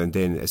Fogo Island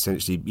Inn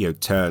essentially,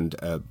 turned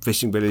a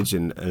fishing village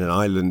and an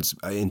island's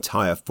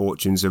entire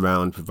fortunes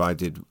around,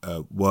 provided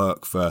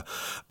work for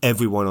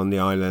everyone on the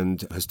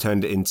island, has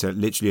turned it into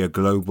literally a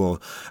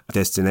global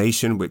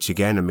destination, which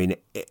again, I mean,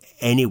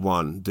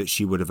 anyone that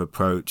she would have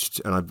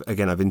approached, and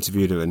I've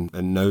interviewed her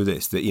and know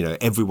this, that,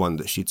 everyone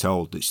that she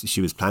told that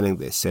she was planning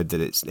this said that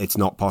it's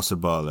not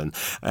possible. And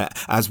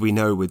as we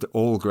know with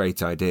all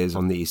great ideas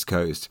on the East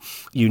Coast,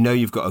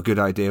 you've got a good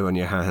idea on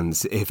your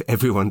hands if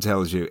everyone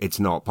tells you it's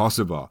not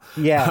possible.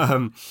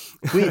 Yeah.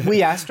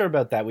 We asked her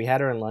about that. We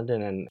had her in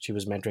London and she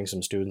was mentoring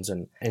some students,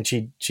 and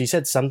she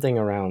said something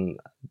around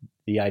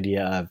the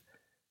idea of,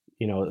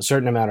 a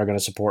certain amount are going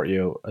to support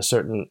you, a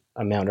certain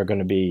amount are going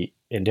to be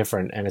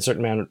indifferent, and a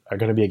certain amount are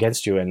going to be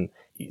against you. And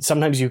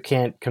sometimes you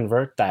can't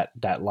convert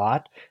that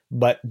lot,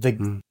 but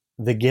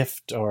the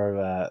gift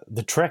or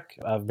the trick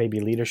of maybe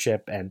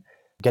leadership and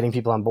getting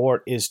people on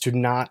board is to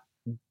not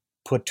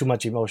put too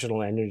much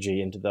emotional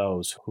energy into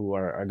those who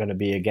are going to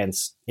be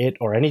against it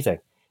or anything.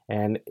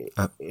 And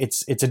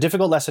it's a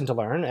difficult lesson to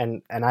learn,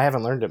 and I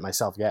haven't learned it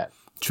myself yet.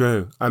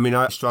 True. I mean,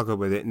 I struggle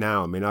with it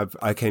now. I mean,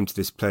 I came to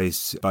this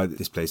place, by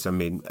this place, I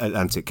mean,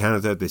 Atlantic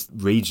Canada, this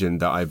region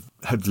that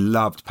have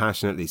loved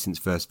passionately since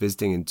first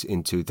visiting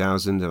in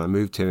 2000. And I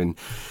moved here in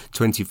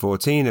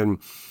 2014 and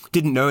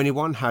didn't know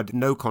anyone, had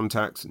no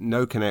contacts,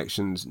 no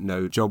connections,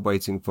 no job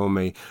waiting for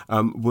me,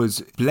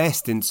 was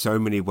blessed in so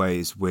many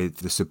ways with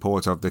the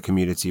support of the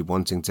community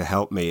wanting to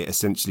help me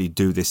essentially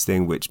do this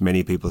thing which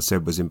many people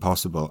said was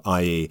impossible,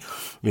 i.e.,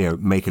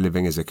 make a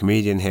living as a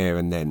comedian here.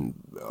 And then,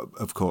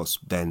 of course,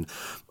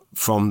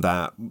 from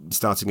that,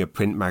 starting a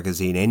print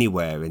magazine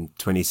anywhere in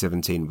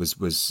 2017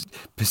 was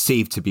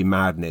perceived to be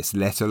madness,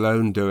 let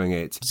alone doing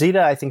it.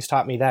 Zita, I think,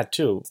 taught me that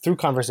too, through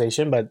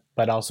conversation,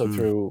 but also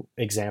through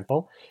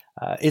example.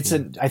 I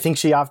think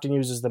she often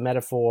uses the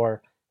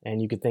metaphor,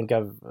 and you could think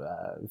of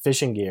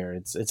fishing gear.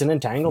 It's an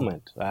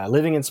entanglement.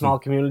 Living in small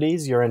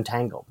communities, you're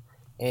entangled.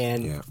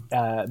 And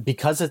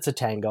because it's a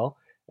tangle,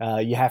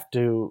 you have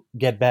to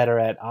get better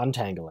at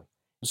untangling.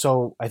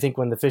 So I think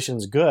when the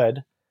fishing's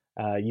good,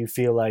 you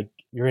feel like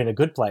you're in a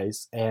good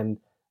place. And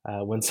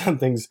when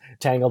something's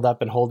tangled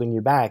up and holding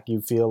you back,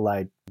 you feel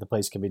like the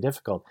place can be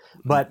difficult.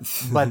 But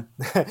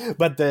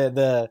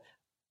the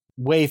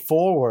way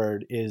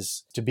forward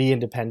is to be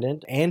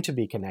independent and to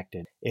be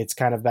connected. It's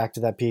kind of back to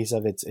that piece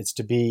of it's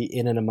to be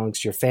in and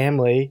amongst your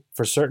family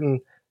for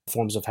certain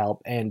forms of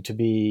help, and to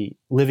be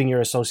living your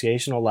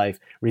associational life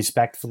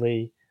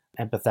respectfully,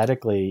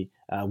 empathetically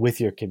with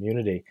your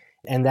community.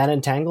 And that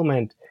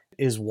entanglement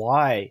is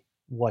why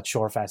what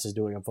Shorefast is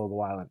doing on Fogo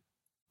Island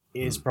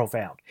is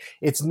profound.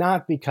 It's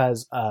not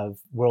because of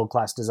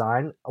world-class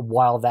design,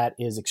 while that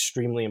is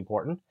extremely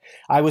important.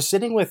 I was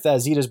sitting with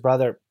Zita's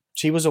brother.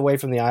 She was away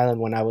from the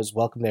island when I was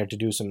welcome there to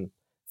do some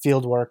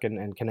field work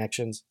and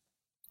connections.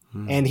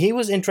 And he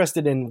was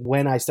interested in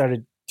when I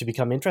started to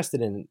become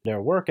interested in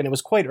their work. And it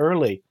was quite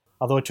early,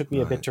 although it took me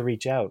a bit to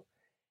reach out.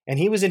 And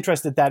he was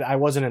interested that I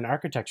wasn't an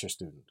architecture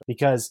student,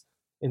 because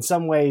in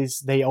some ways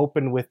they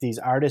opened with these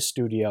artist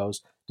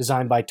studios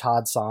designed by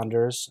Todd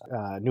Saunders,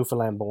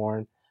 Newfoundland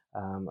born,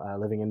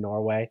 living in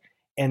Norway.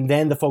 And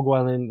then the Fogo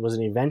Island was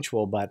an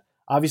eventual, but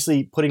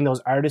obviously putting those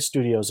artist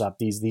studios up,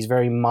 these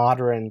very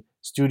modern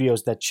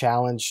studios that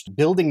challenged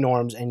building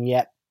norms and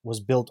yet was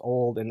built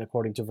old and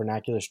according to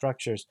vernacular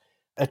structures,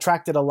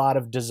 attracted a lot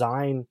of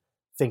design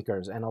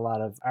thinkers and a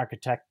lot of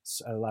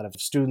architects, a lot of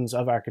students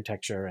of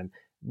architecture, and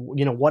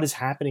what is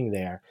happening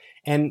there.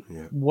 And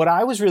what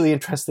I was really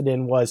interested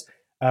in was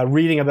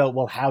reading about,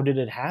 well, how did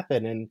it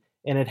happen?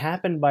 And it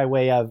happened by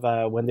way of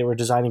when they were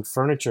designing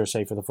furniture,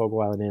 say for the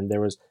Fogo Island Inn,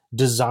 there was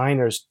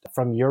designers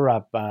from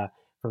Europe,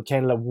 from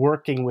Canada,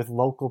 working with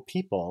local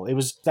people. It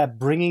was that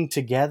bringing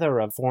together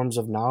of forms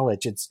of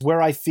knowledge. It's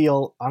where I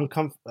feel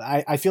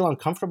I feel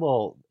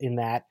uncomfortable in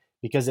that,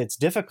 because it's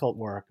difficult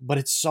work, but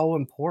it's so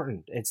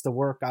important. It's the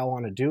work I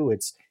want to do.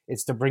 It's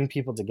to bring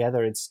people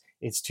together.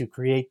 It's to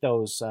create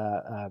those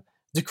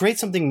to create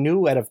something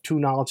new out of two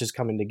knowledges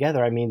coming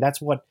together. I mean,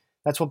 that's what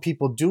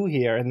people do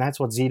here, and that's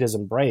what Zita's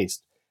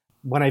embraced.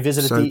 When I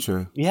visited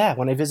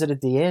when I visited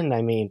the inn,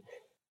 I mean,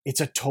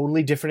 it's a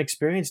totally different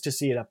experience to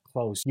see it up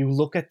close. You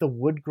look at the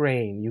wood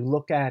grain, you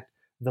look at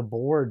the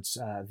boards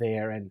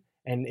there, and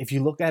if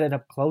you look at it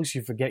up close,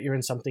 you forget you're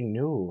in something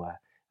new.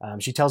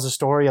 She tells a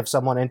story of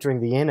someone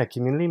entering the inn, a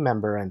community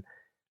member, and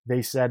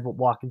they said,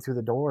 walking through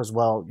the doors,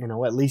 well,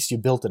 at least you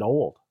built it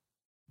old.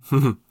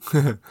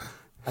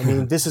 I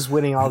mean, this is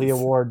winning all the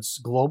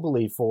awards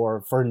globally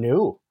for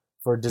new,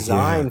 for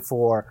design,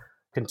 for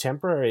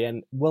contemporary,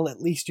 and well, at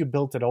least you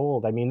built it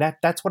old. I mean,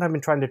 that's what I've been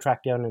trying to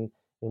track down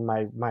in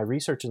my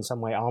research in some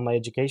way, all my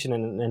education,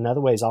 and in other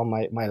ways, all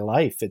my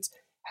life. It's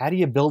how do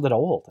you build it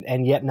old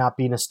and yet not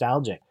be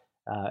nostalgic?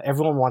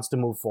 Everyone wants to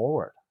move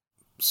forward.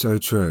 So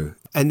true.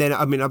 And then,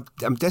 I mean,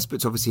 I'm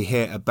desperate to obviously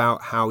hear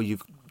about how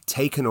you've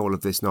taken all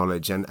of this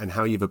knowledge and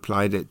how you've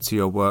applied it to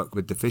your work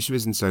with the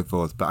fisheries and so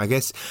forth. But I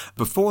guess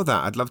before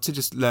that, I'd love to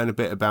just learn a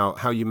bit about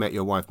how you met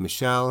your wife,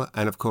 Michelle.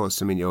 And of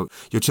course, I mean, your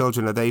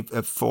children, are they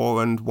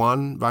 4 and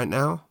 1 right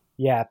now?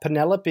 Yeah,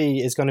 Penelope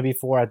is going to be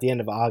 4 at the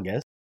end of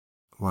August.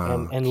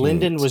 Wow. And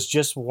Lyndon was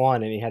just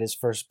 1, and he had his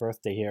first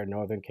birthday here in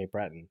Northern Cape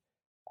Breton.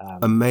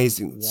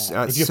 Amazing.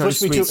 Yeah. If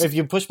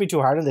you push me too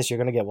hard on this, you're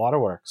going to get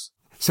waterworks.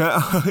 So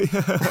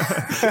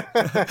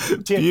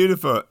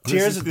beautiful.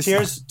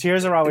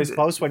 Tears are always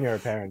close when you're a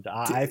parent.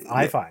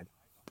 I find.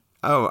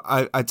 Oh,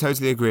 I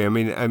totally agree. I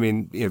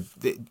mean,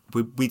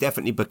 we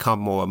definitely become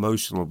more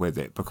emotional with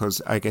it,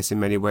 because I guess in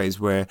many ways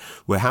we're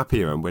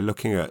happier and we're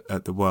looking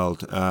at the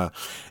world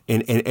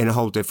in a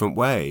whole different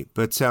way.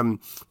 But so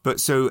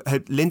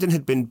Lyndon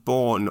had been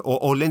born,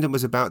 or Lyndon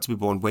was about to be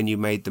born when you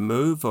made the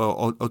move,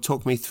 or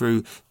talk me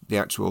through the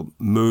actual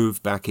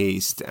move back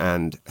east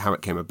and how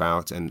it came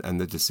about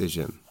and the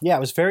decision. Yeah, it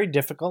was very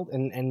difficult,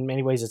 and in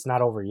many ways it's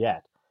not over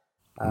yet.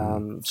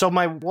 So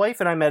my wife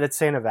and I met at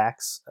St.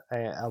 Evax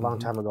a long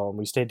time ago, and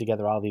we stayed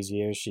together all these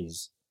years.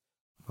 She's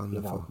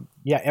wonderful.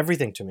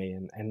 Everything to me,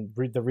 and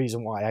the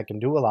reason why I can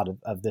do a lot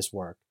of this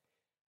work.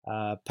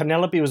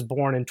 Penelope was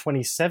born in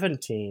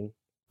 2017,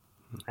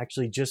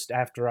 actually just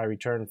after I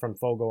returned from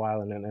Fogo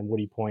Island and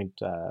Woody Point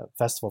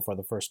Festival for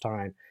the first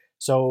time.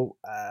 So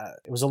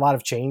it was a lot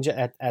of change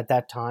at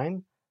that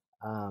time.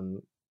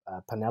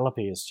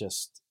 Penelope is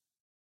just,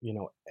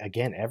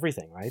 again,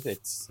 everything, right?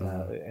 It's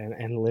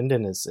and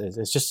Lyndon is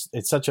just,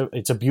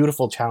 it's a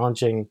beautiful,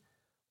 challenging,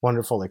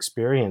 wonderful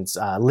experience.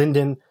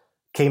 Lyndon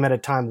came at a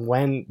time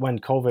when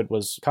COVID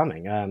was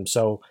coming.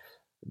 So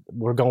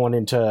we're going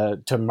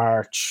into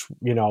March,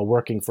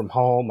 working from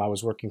home. I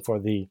was working for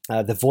the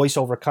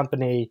voiceover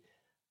company.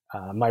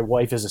 My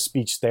wife is a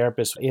speech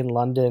therapist in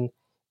London,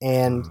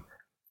 and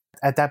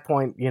at that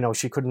point,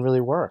 she couldn't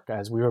really work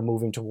as we were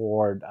moving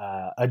toward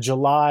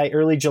a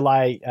early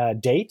July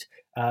date.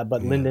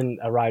 But Lyndon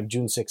arrived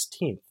June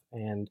 16th,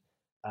 and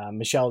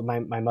Michelle, my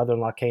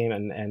mother-in-law, came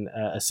and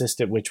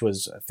assisted, which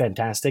was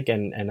fantastic.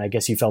 And I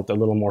guess he felt a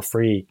little more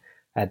free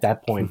at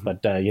that point.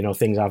 But,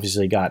 things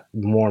obviously got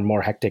more and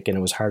more hectic, and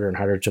it was harder and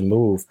harder to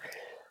move.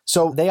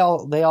 So they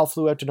all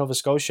flew out to Nova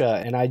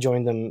Scotia, and I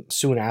joined them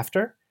soon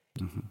after.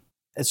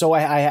 And so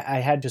I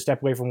had to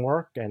step away from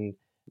work and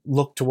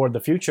look toward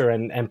the future.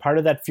 And part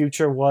of that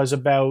future was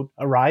about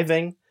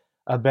arriving,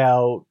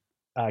 about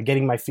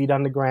getting my feet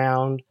on the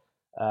ground,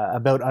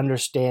 about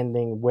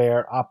understanding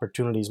where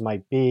opportunities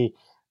might be.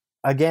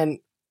 Again,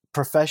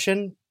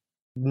 profession,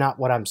 not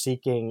what I'm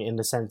seeking, in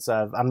the sense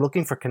of I'm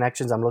looking for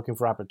connections, I'm looking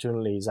for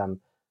opportunities, I'm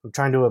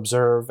trying to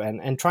observe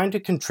and trying to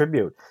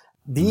contribute.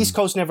 The East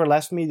Coast never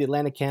left me, the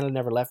Atlantic Canada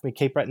never left me,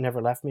 Cape Breton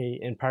never left me,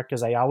 in part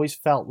because I always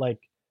felt like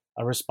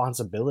a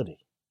responsibility.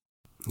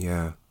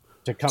 Yeah.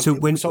 To come,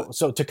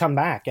 so to come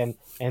back, and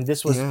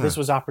this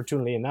was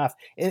opportunity enough.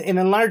 And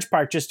in large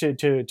part, just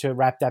to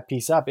wrap that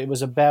piece up, it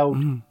was about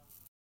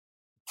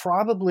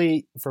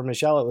probably for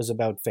Michelle, it was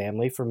about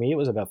family. For me, it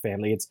was about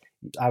family.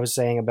 I was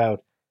saying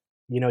about,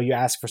 you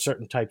ask for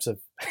certain types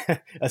of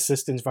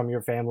assistance from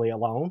your family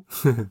alone.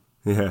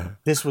 Yeah,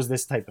 this was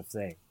this type of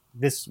thing.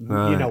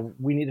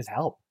 We needed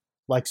help,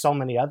 like so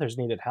many others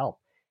needed help,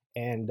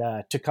 and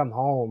to come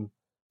home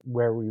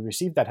where we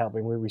received that help,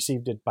 and we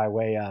received it by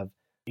way of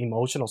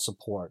emotional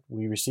support.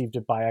 We received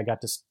it by I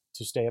got to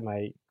stay at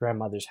my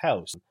grandmother's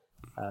house.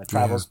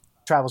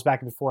 Travels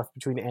back and forth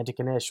between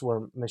Antigonish,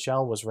 where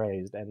Michelle was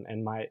raised,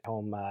 and my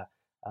home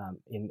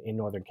in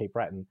Northern Cape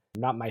Breton.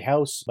 Not my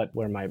house, but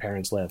where my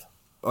parents live.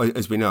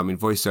 As we know, I mean,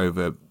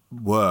 voiceover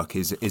work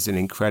is an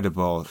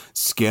incredible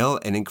skill,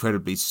 an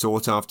incredibly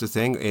sought after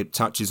thing. It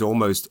touches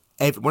almost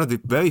one of the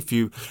very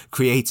few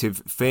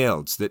creative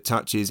fields that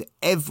touches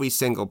every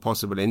single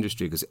possible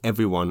industry, because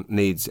everyone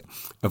needs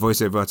a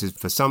voiceover artist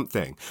for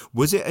something.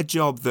 Was it a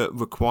job that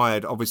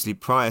required, obviously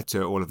prior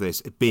to all of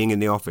this, being in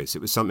the office?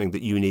 It was something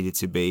that you needed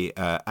to be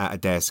at a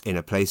desk in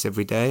a place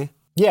every day?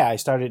 Yeah, I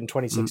started in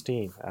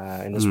 2016,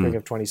 in the spring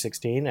of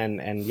 2016.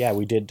 And yeah,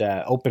 we did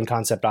open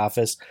concept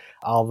office,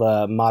 all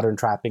the modern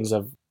trappings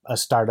of a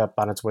startup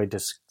on its way to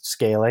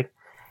scaling.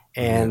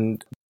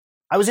 And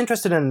I was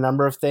interested in a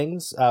number of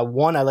things.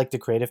 One, I liked the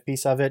creative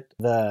piece of it,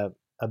 the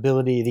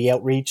ability, the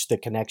outreach, the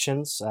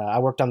connections. I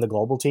worked on the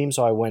global team,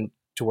 so I went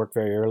to work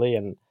very early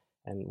and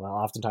well,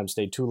 oftentimes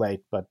stayed too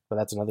late, but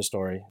that's another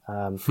story.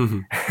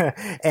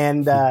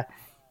 And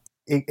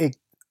it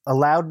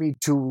allowed me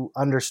to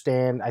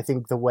understand, I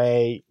think, the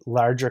way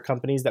larger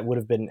companies that would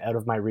have been out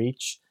of my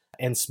reach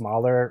and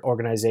smaller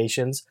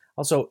organizations,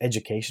 also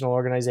educational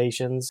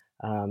organizations,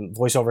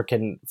 voiceover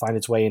can find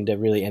its way into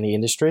really any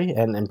industry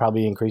and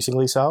probably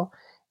increasingly so.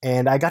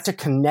 And I got to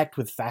connect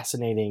with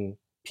fascinating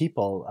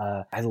people.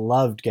 I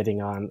loved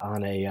getting on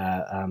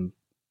a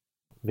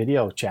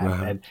video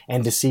chat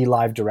and to see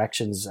live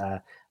directions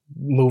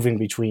moving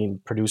between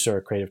producer,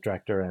 creative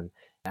director, and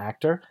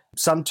actor.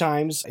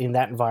 Sometimes in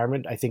that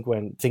environment, I think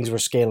when things were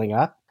scaling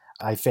up,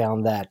 I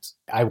found that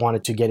I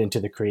wanted to get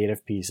into the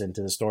creative piece,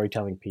 into the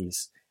storytelling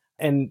piece.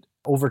 And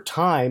over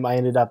time, I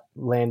ended up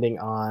landing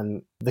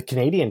on the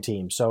Canadian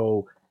team.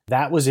 So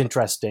that was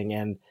interesting.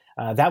 And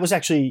that was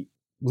actually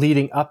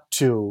leading up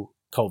to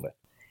COVID.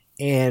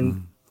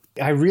 And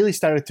I really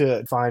started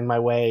to find my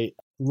way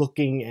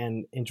looking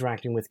and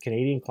interacting with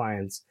Canadian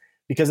clients,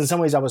 because in some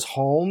ways I was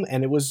home,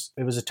 and it was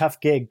a tough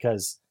gig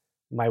because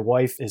my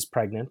wife is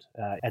pregnant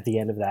at the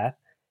end of that.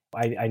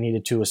 I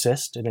needed to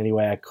assist in any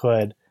way I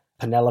could.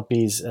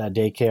 Penelope's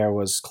daycare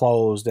was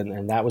closed,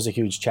 and that was a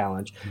huge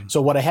challenge.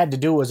 So what I had to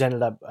do was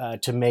ended up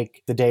to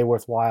make the day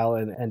worthwhile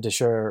and to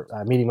ensure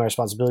meeting my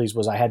responsibilities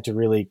was I had to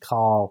really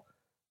call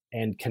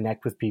and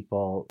connect with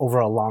people over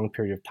a long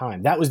period of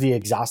time. That was the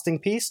exhausting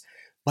piece,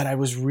 but I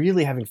was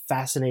really having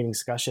fascinating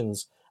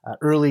discussions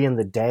early in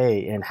the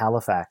day in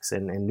Halifax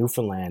and in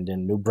Newfoundland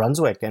and New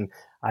Brunswick. And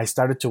I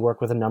started to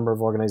work with a number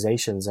of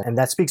organizations. And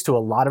that speaks to a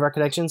lot of our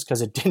connections,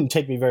 because it didn't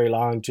take me very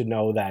long to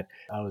know that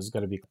I was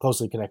going to be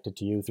closely connected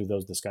to you through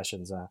those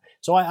discussions.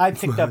 So I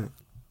picked up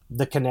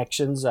the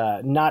connections,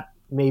 not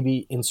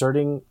maybe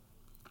inserting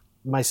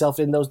myself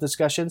in those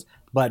discussions,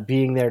 but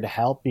being there to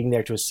help, being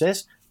there to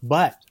assist,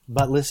 but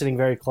listening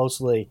very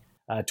closely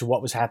to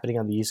what was happening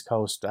on the East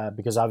Coast,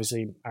 because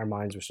obviously our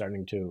minds were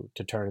starting to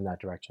turn in that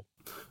direction.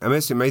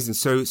 Amazing.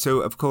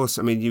 So of course,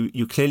 I mean,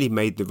 you clearly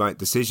made the right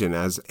decision.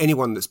 As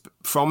anyone that's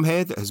from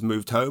here that has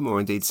moved home, or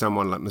indeed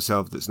someone like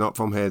myself that's not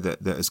from here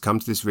that has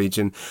come to this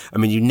region, I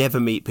mean, you never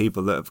meet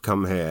people that have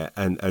come here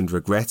and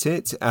regret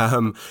it.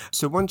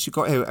 So once you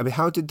got here, I mean,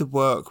 how did the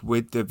work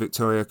with the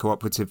Victoria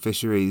Cooperative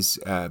Fisheries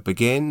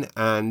begin?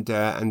 And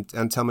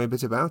tell me a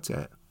bit about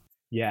it.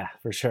 Yeah,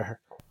 for sure.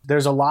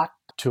 There's a lot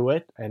to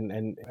it,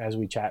 and as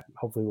we chat,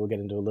 hopefully we'll get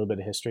into a little bit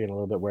of history and a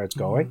little bit where it's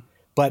going.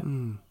 But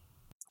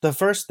the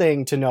first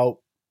thing to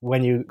note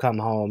when you come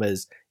home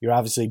is you're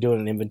obviously doing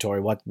an inventory,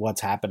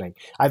 what's happening.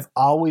 I've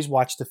always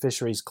watched the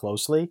fisheries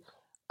closely.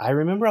 I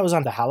remember I was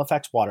on the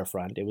Halifax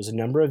waterfront. It was a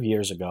number of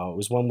years ago. It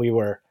was when we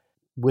were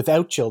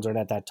without children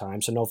at that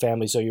time, so no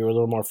family, so you were a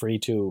little more free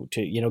to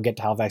get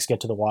to Halifax,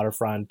 get to the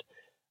waterfront,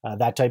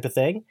 that type of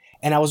thing.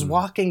 And I was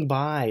walking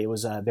by. It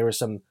was there was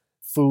some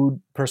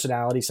food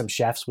personalities, some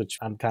chefs, which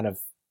I'm kind of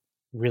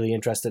really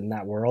interested in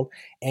that world.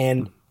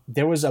 And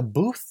there was a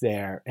booth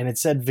there, and it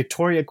said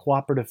Victoria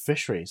Cooperative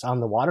Fisheries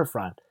on the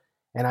waterfront.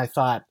 And I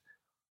thought,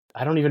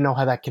 I don't even know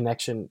how that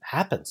connection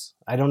happens.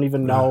 I don't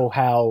even know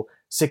how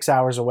 6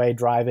 hours away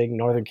driving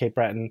Northern Cape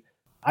Breton.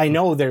 I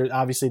know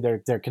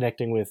they're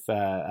connecting with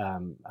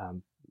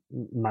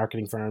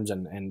marketing firms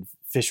and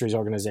fisheries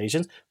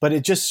organizations, but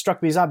it just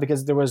struck me as odd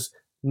because there was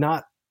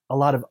not a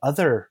lot of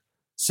other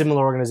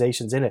similar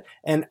organizations in it.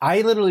 And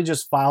I literally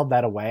just filed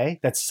that away,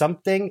 that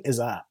something is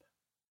up.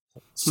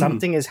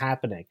 Something is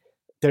happening.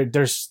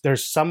 There's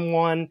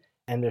someone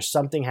and there's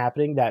something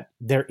happening that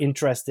they're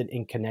interested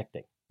in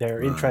connecting.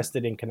 They're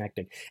interested in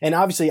connecting. And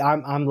obviously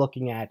I'm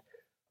looking at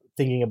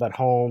thinking about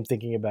home,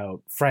 thinking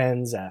about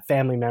friends,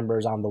 family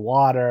members on the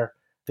water,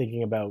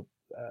 thinking about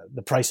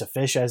the price of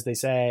fish, as they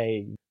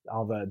say,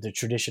 all the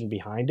tradition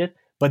behind it.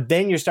 But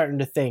then you're starting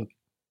to think,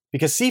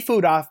 because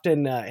seafood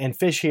often and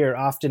fish here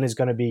often is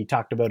going to be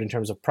talked about in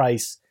terms of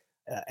price,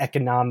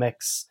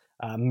 economics,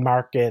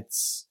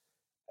 markets.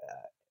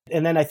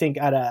 And then I think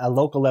at a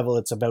local level,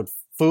 it's about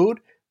food,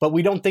 but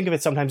we don't think of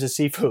it sometimes as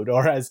seafood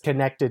or as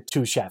connected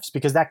to chefs,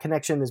 because that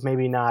connection is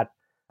maybe not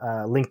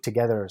linked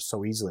together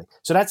so easily.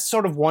 So that's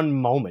sort of one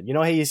moment. You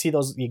know, hey,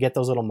 you get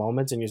those little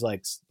moments and you're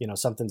like,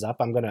 something's up.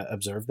 I'm going to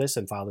observe this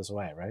and file this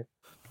away, right?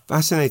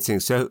 Fascinating.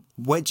 So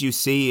what do you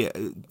see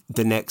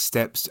the next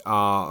steps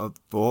are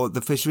for the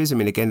fisheries? I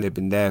mean, again, they've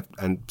been there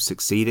and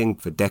succeeding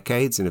for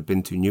decades and have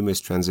been through numerous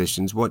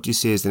transitions. What do you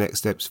see as the next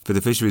steps for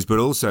the fisheries, but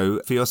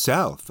also for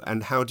yourself?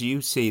 And how do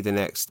you see the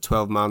next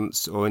 12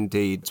 months or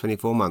indeed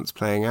 24 months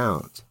playing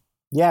out?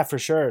 Yeah, for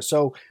sure.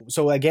 So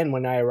again,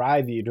 when I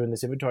arrive, you're doing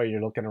this inventory,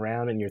 you're looking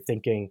around and you're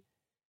thinking,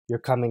 you're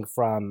coming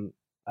from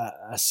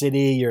a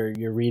city,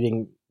 you're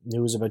reading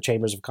news about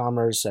chambers of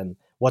commerce and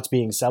what's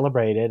being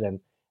celebrated,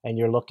 and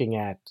you're looking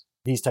at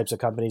these types of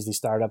companies, these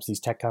startups,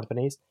 these tech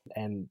companies,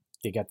 and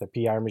they get the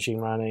PR machine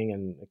running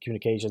and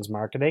communications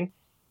marketing,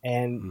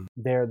 and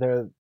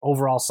their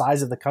overall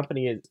size of the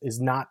company is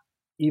not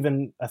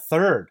even a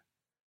third,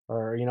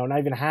 or not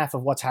even half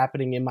of what's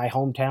happening in my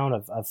hometown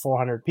of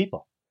 400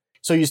 people.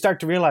 So you start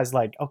to realize,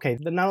 like, okay,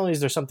 not only is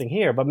there something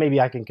here, but maybe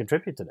I can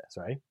contribute to this,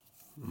 right?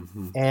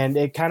 Mm-hmm. And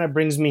it kind of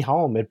brings me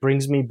home. It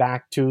brings me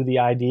back to the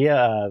idea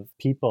of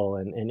people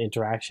and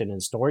interaction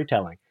and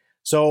storytelling.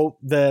 So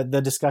the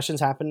discussions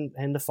happened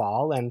in the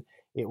fall, and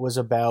it was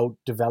about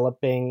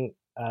developing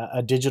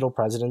a digital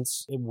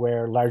presence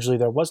where largely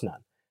there was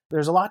none.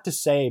 There's a lot to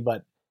say,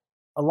 but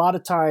a lot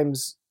of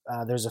times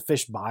there's a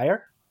fish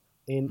buyer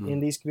in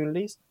these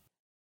communities,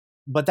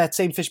 but that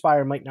same fish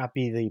buyer might not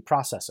be the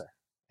processor.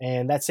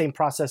 And that same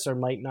processor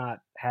might not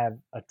have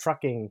a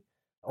trucking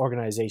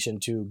organization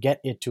to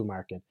get it to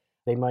market.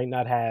 They might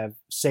not have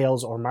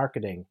sales or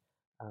marketing.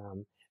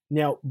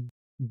 Now,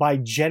 by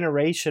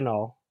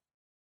generational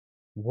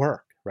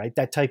work, right?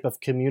 That type of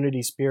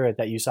community spirit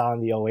that you saw in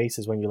the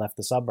Oasis when you left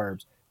the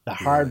suburbs, the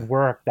hard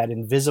work, that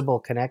invisible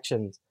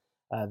connections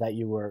that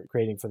you were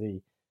creating for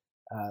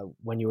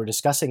when you were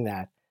discussing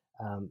that,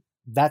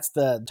 that's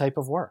the type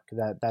of work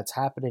that's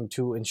happening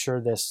to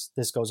ensure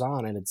this goes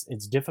on. And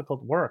it's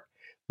difficult work.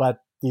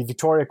 But the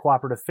Victoria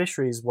Cooperative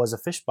Fisheries was a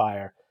fish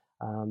buyer,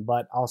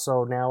 but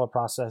also now a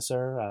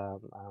processor,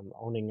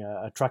 owning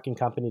a trucking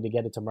company to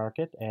get it to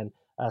market, and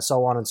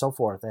so on and so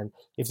forth. And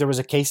if there was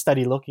a case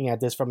study looking at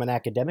this from an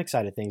academic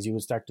side of things, you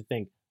would start to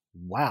think,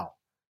 wow,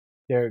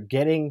 they're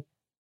getting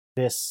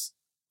this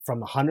from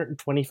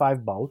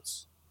 125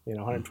 boats,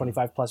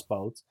 125 plus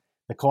boats.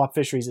 The co-op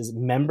fisheries is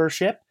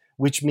membership,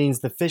 which means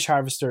the fish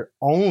harvester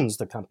owns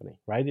the company,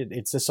 right?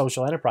 It's a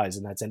social enterprise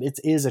in that sense. It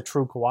is a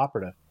true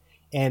cooperative.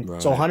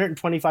 And so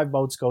 125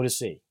 boats go to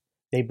sea.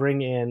 They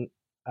bring in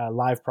a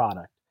live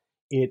product.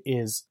 It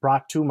is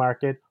brought to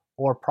market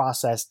or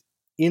processed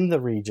in the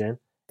region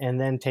and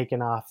then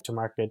taken off to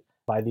market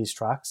by these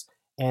trucks.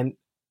 And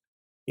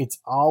it's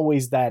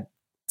always that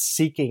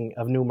seeking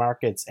of new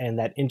markets and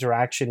that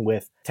interaction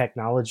with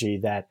technology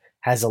that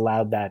has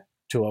allowed that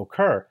to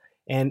occur.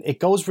 And it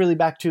goes really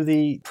back to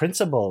the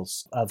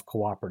principles of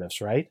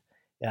cooperatives, right?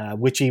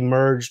 Which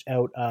emerged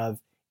on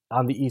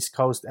the East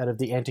Coast, out of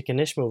the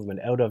Antigonish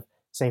movement, out of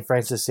St.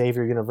 Francis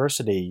Xavier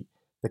University.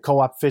 The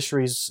co-op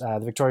fisheries, the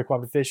Victoria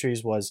Cooperative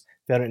Fisheries, was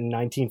founded in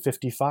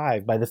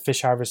 1955 by the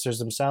fish harvesters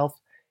themselves,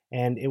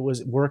 and it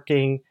was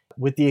working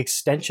with the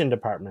extension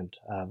department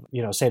of,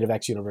 St.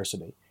 FX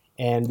University.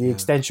 And the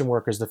extension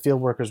workers, the field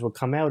workers, would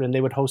come out and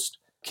they would host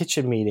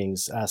kitchen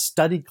meetings,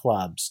 study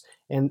clubs,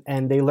 and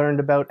they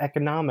learned about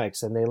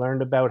economics, and they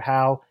learned about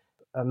how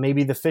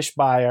maybe the fish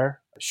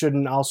buyer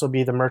shouldn't also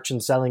be the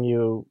merchant selling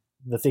you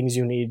the things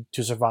you need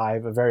to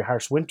survive a very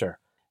harsh winter.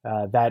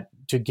 That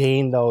to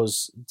gain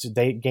those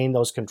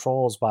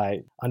controls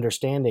by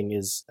understanding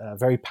is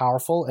very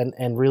powerful,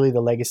 and really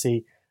the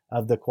legacy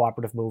of the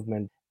cooperative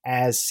movement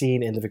as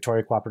seen in the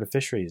Victoria Cooperative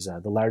Fisheries,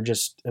 the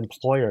largest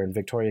employer in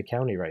Victoria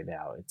County right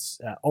now. It's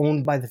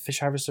owned by the fish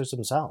harvesters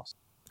themselves.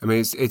 I mean,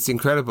 it's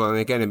incredible. And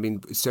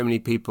again, so many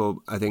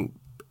people, I think,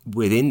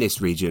 within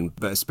this region,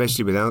 but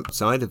especially with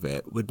outside of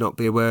it, would not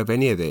be aware of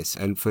any of this.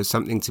 And for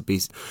something to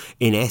be,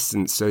 in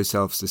essence, so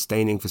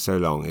self-sustaining for so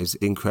long is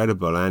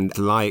incredible. And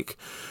like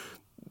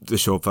the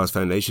Shorefast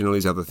Foundation, all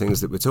these other things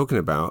that we're talking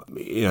about,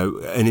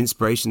 an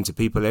inspiration to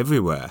people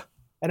everywhere.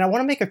 And I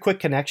want to make a quick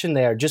connection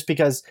there, just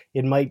because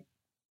it might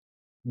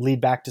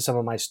lead back to some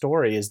of my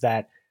story, is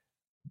that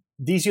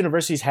these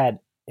universities had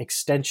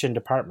extension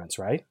departments,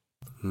 right?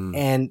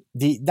 And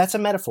that's a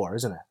metaphor,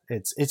 isn't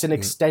it? It's an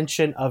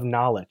extension of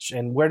knowledge.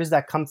 And where does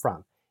that come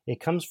from? It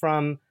comes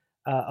from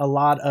a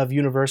lot of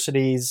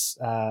universities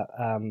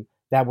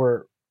that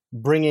were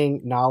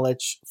bringing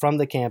knowledge from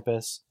the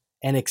campus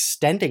and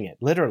extending it,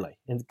 literally,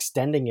 and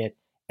extending it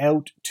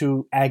out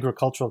to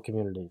agricultural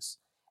communities.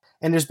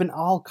 And there's been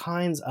all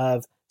kinds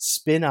of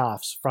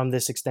spin-offs from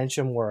this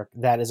extension work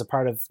that is a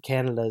part of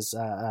Canada's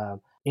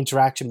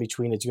interaction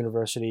between its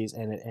universities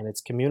and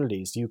its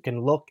communities. You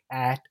can look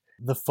at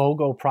the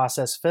Fogo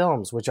Process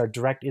films, which are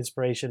direct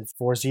inspiration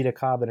for Zita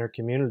Cobb and her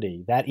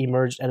community. That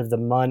emerged out of the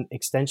MUN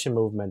extension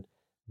movement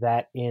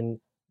that in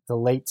the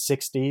late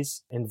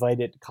 60s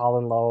invited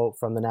Colin Lowe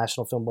from the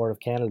National Film Board of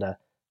Canada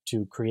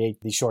to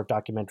create these short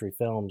documentary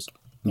films.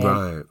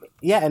 And,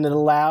 and it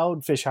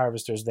allowed fish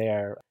harvesters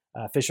there,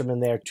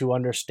 fishermen there, to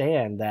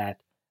understand that,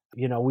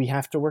 we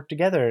have to work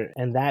together.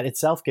 And that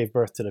itself gave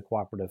birth to the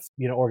cooperative,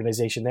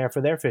 organization there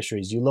for their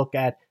fisheries. You look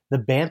at the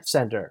Banff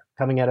Center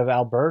coming out of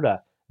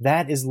Alberta,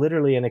 that is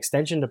literally an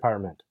extension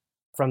department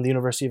from the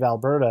University of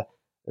Alberta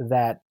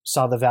that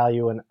saw the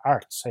value in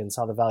arts and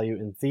saw the value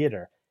in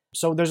theater.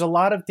 So there's a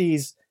lot of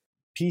these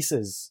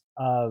pieces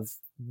of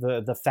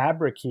the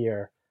fabric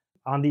here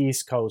on the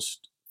East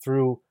Coast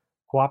through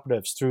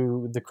cooperatives,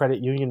 through the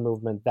credit union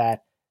movement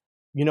that,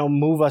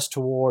 move us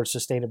towards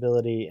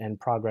sustainability and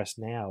progress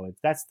now.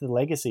 That's the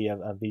legacy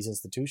of these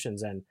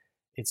institutions. And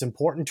it's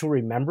important to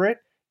remember it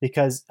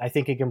because I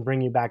think it can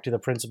bring you back to the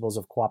principles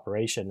of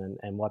cooperation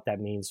and what that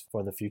means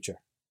for the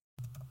future.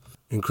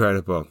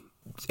 Incredible.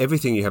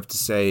 Everything you have to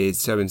say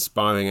is so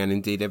inspiring, and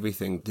indeed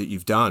everything that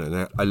you've done.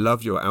 And I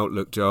love your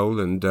outlook,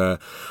 Joel, and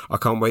I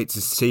can't wait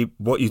to see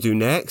what you do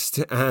next.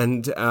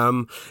 And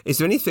is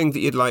there anything that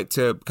you'd like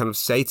to kind of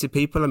say to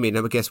people? I mean,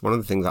 I guess one of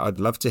the things that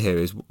I'd love to hear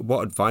is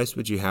what advice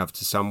would you have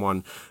to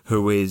someone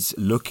who is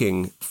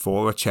looking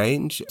for a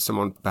change,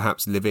 someone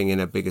perhaps living in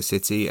a bigger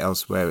city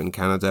elsewhere in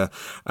Canada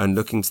and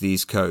looking to the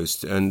East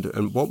Coast? And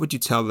what would you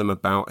tell them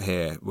about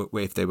here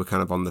if they were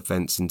kind of on the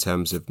fence in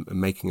terms of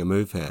making a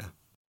move here?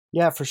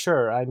 Yeah, for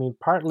sure. I mean,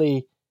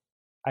 partly,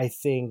 I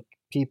think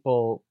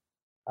people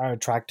are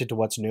attracted to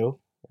what's new,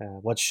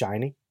 what's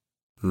shiny.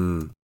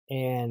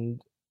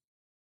 And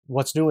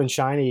what's new and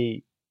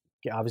shiny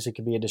obviously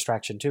can be a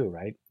distraction too,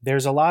 right?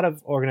 There's a lot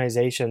of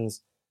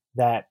organizations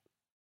that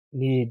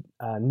need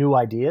new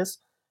ideas,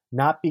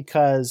 not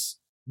because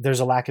there's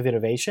a lack of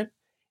innovation.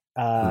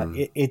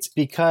 It's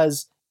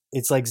because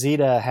it's like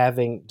Zeta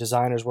having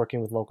designers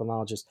working with local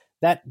knowledges,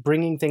 that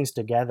bringing things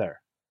together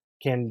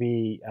can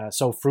be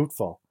so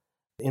fruitful.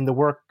 In the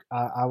work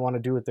I want to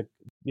do with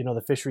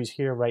the fisheries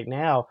here right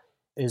now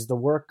is the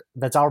work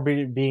that's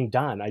already being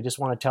done. I just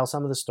want to tell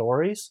some of the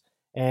stories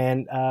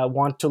and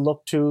want to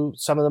look to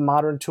some of the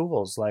modern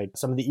tools, like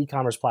some of the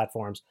e-commerce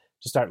platforms,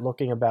 to start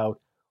looking about,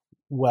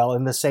 well,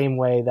 in the same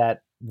way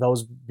that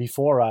those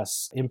before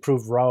us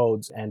improved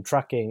roads and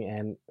trucking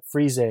and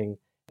freezing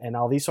and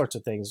all these sorts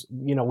of things,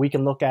 we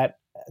can look at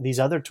these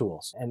other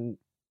tools and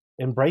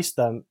embrace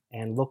them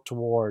and look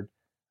toward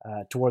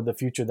the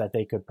future that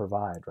they could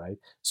provide, right?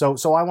 So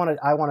I want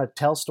to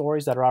tell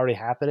stories that are already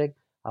happening.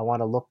 I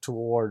want to look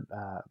toward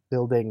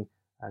building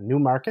new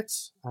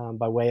markets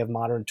by way of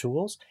modern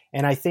tools.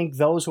 And I think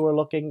those who are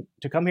looking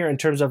to come here in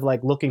terms of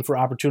like looking for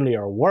opportunity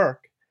or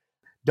work,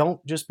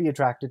 don't just be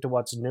attracted to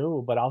what's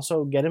new, but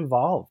also get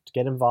involved.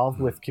 Get involved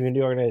with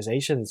community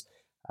organizations.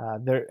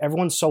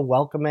 Everyone's so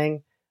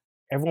welcoming.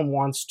 Everyone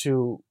wants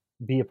to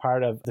be a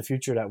part of the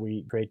future that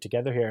we create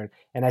together here.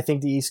 And I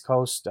think the East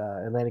Coast,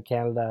 Atlantic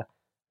Canada,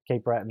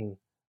 Cape Breton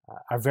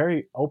are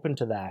very open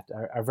to that,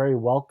 are very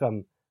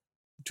welcome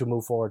to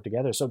move forward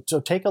together. So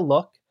take a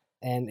look,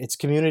 and it's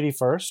community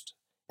first,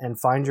 and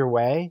find your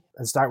way,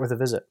 and start with a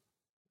visit.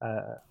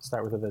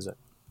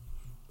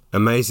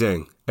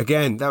 Amazing.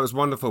 Again, that was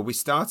wonderful. We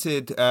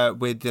started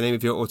with the name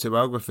of your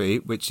autobiography,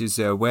 which is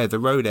Where the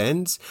Road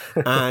Ends,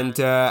 and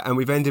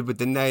we've ended with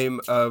the name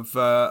of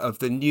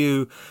the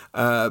new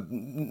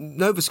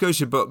Nova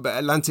Scotia but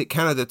Atlantic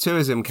Canada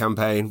tourism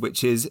campaign,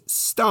 which is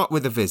Start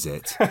with a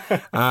Visit,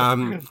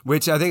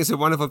 which I think is a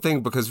wonderful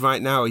thing because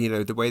right now,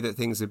 the way that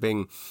things are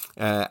being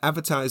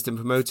advertised and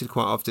promoted,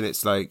 quite often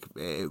it's like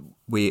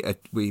we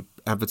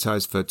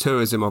advertise for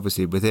tourism,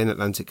 obviously within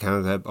Atlantic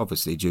Canada,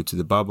 obviously due to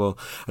the bubble,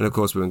 and of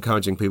course we're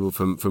encouraging people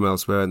from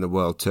elsewhere in the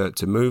world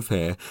to move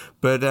here,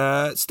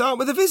 but start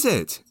with a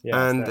visit.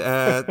 Yeah, and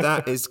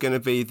that is going to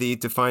be the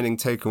defining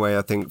takeaway,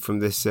 I think, from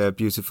this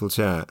beautiful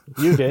chat.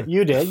 You did.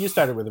 You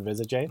started with a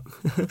visit, Jane.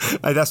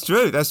 That's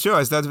true.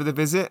 I started with a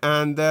visit,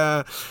 and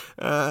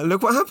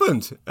look what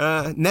happened.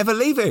 Never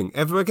leaving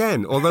ever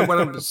again. Although when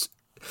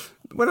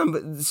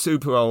I'm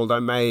super old, I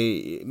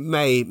may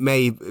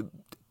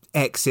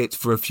exit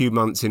for a few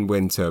months in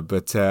winter,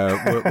 but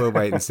we'll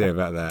wait and see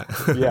about that.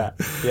 Yeah.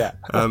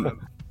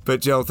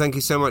 But Joel, thank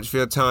you so much for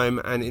your time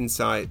and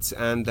insights,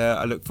 and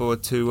I look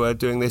forward to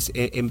doing this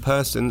in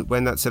person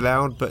when that's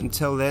allowed. But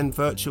until then,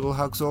 virtual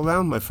hugs all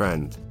round, my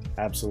friend.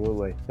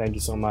 Absolutely. Thank you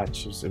so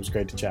much. It was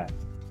great to chat.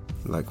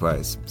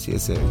 Likewise. See you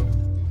soon.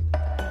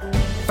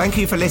 Thank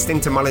you for listening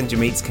to Mullinger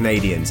Meets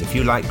Canadians. If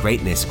you like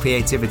greatness,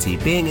 creativity,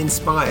 being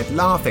inspired,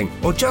 laughing,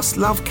 or just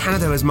love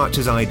Canada as much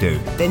as I do,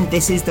 then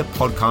this is the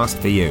podcast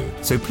for you.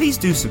 So please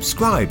do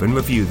subscribe and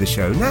review the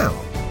show now.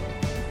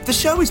 The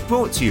show is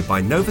brought to you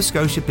by Nova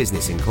Scotia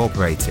Business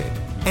Incorporated.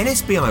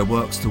 NSBI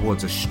works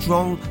towards a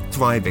strong,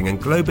 thriving and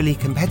globally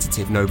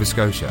competitive Nova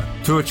Scotia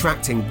through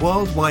attracting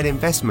worldwide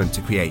investment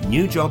to create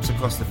new jobs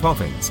across the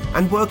province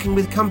and working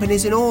with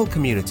companies in all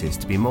communities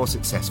to be more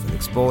successful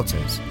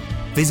exporters.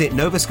 Visit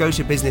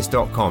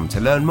novascotiabusiness.com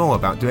to learn more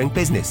about doing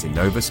business in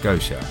Nova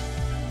Scotia.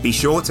 Be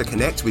sure to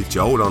connect with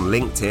Joel on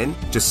LinkedIn.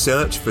 Just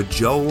search for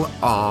Joel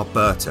R.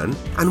 Burton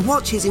and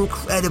watch his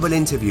incredible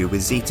interview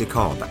with Zita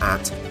Cobb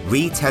at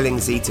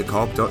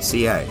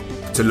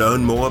retellingzitacobb.ca. To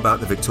learn more about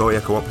the Victoria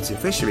Cooperative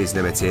Fisheries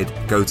Limited,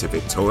 go to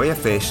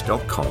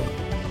victoriafish.com.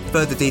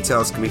 Further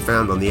details can be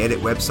found on the Edit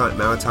website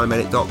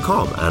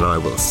maritimeedit.com, and I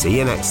will see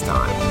you next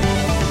time.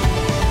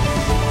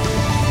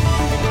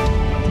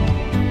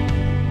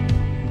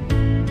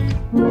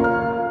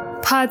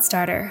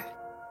 Podstarter.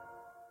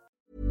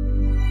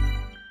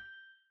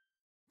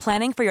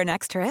 Planning for your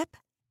next trip?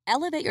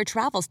 Elevate your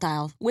travel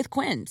style with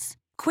Quince.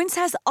 Quince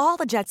has all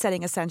the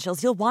jet-setting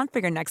essentials you'll want for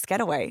your next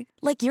getaway,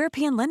 like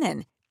European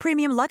linen,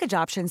 premium luggage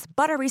options,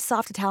 buttery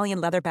soft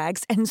Italian leather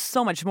bags, and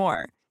so much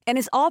more. And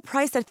is all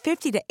priced at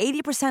 50 to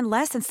 80%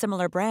 less than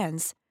similar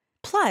brands.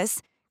 Plus,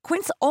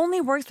 Quince only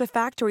works with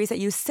factories that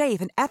use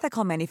safe and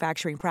ethical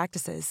manufacturing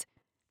practices.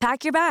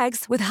 Pack your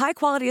bags with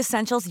high-quality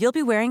essentials you'll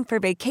be wearing for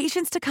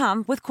vacations to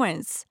come with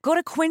Quince. Go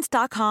to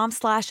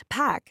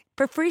quince.com/pack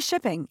for free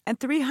shipping and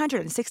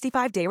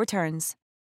 365-day returns.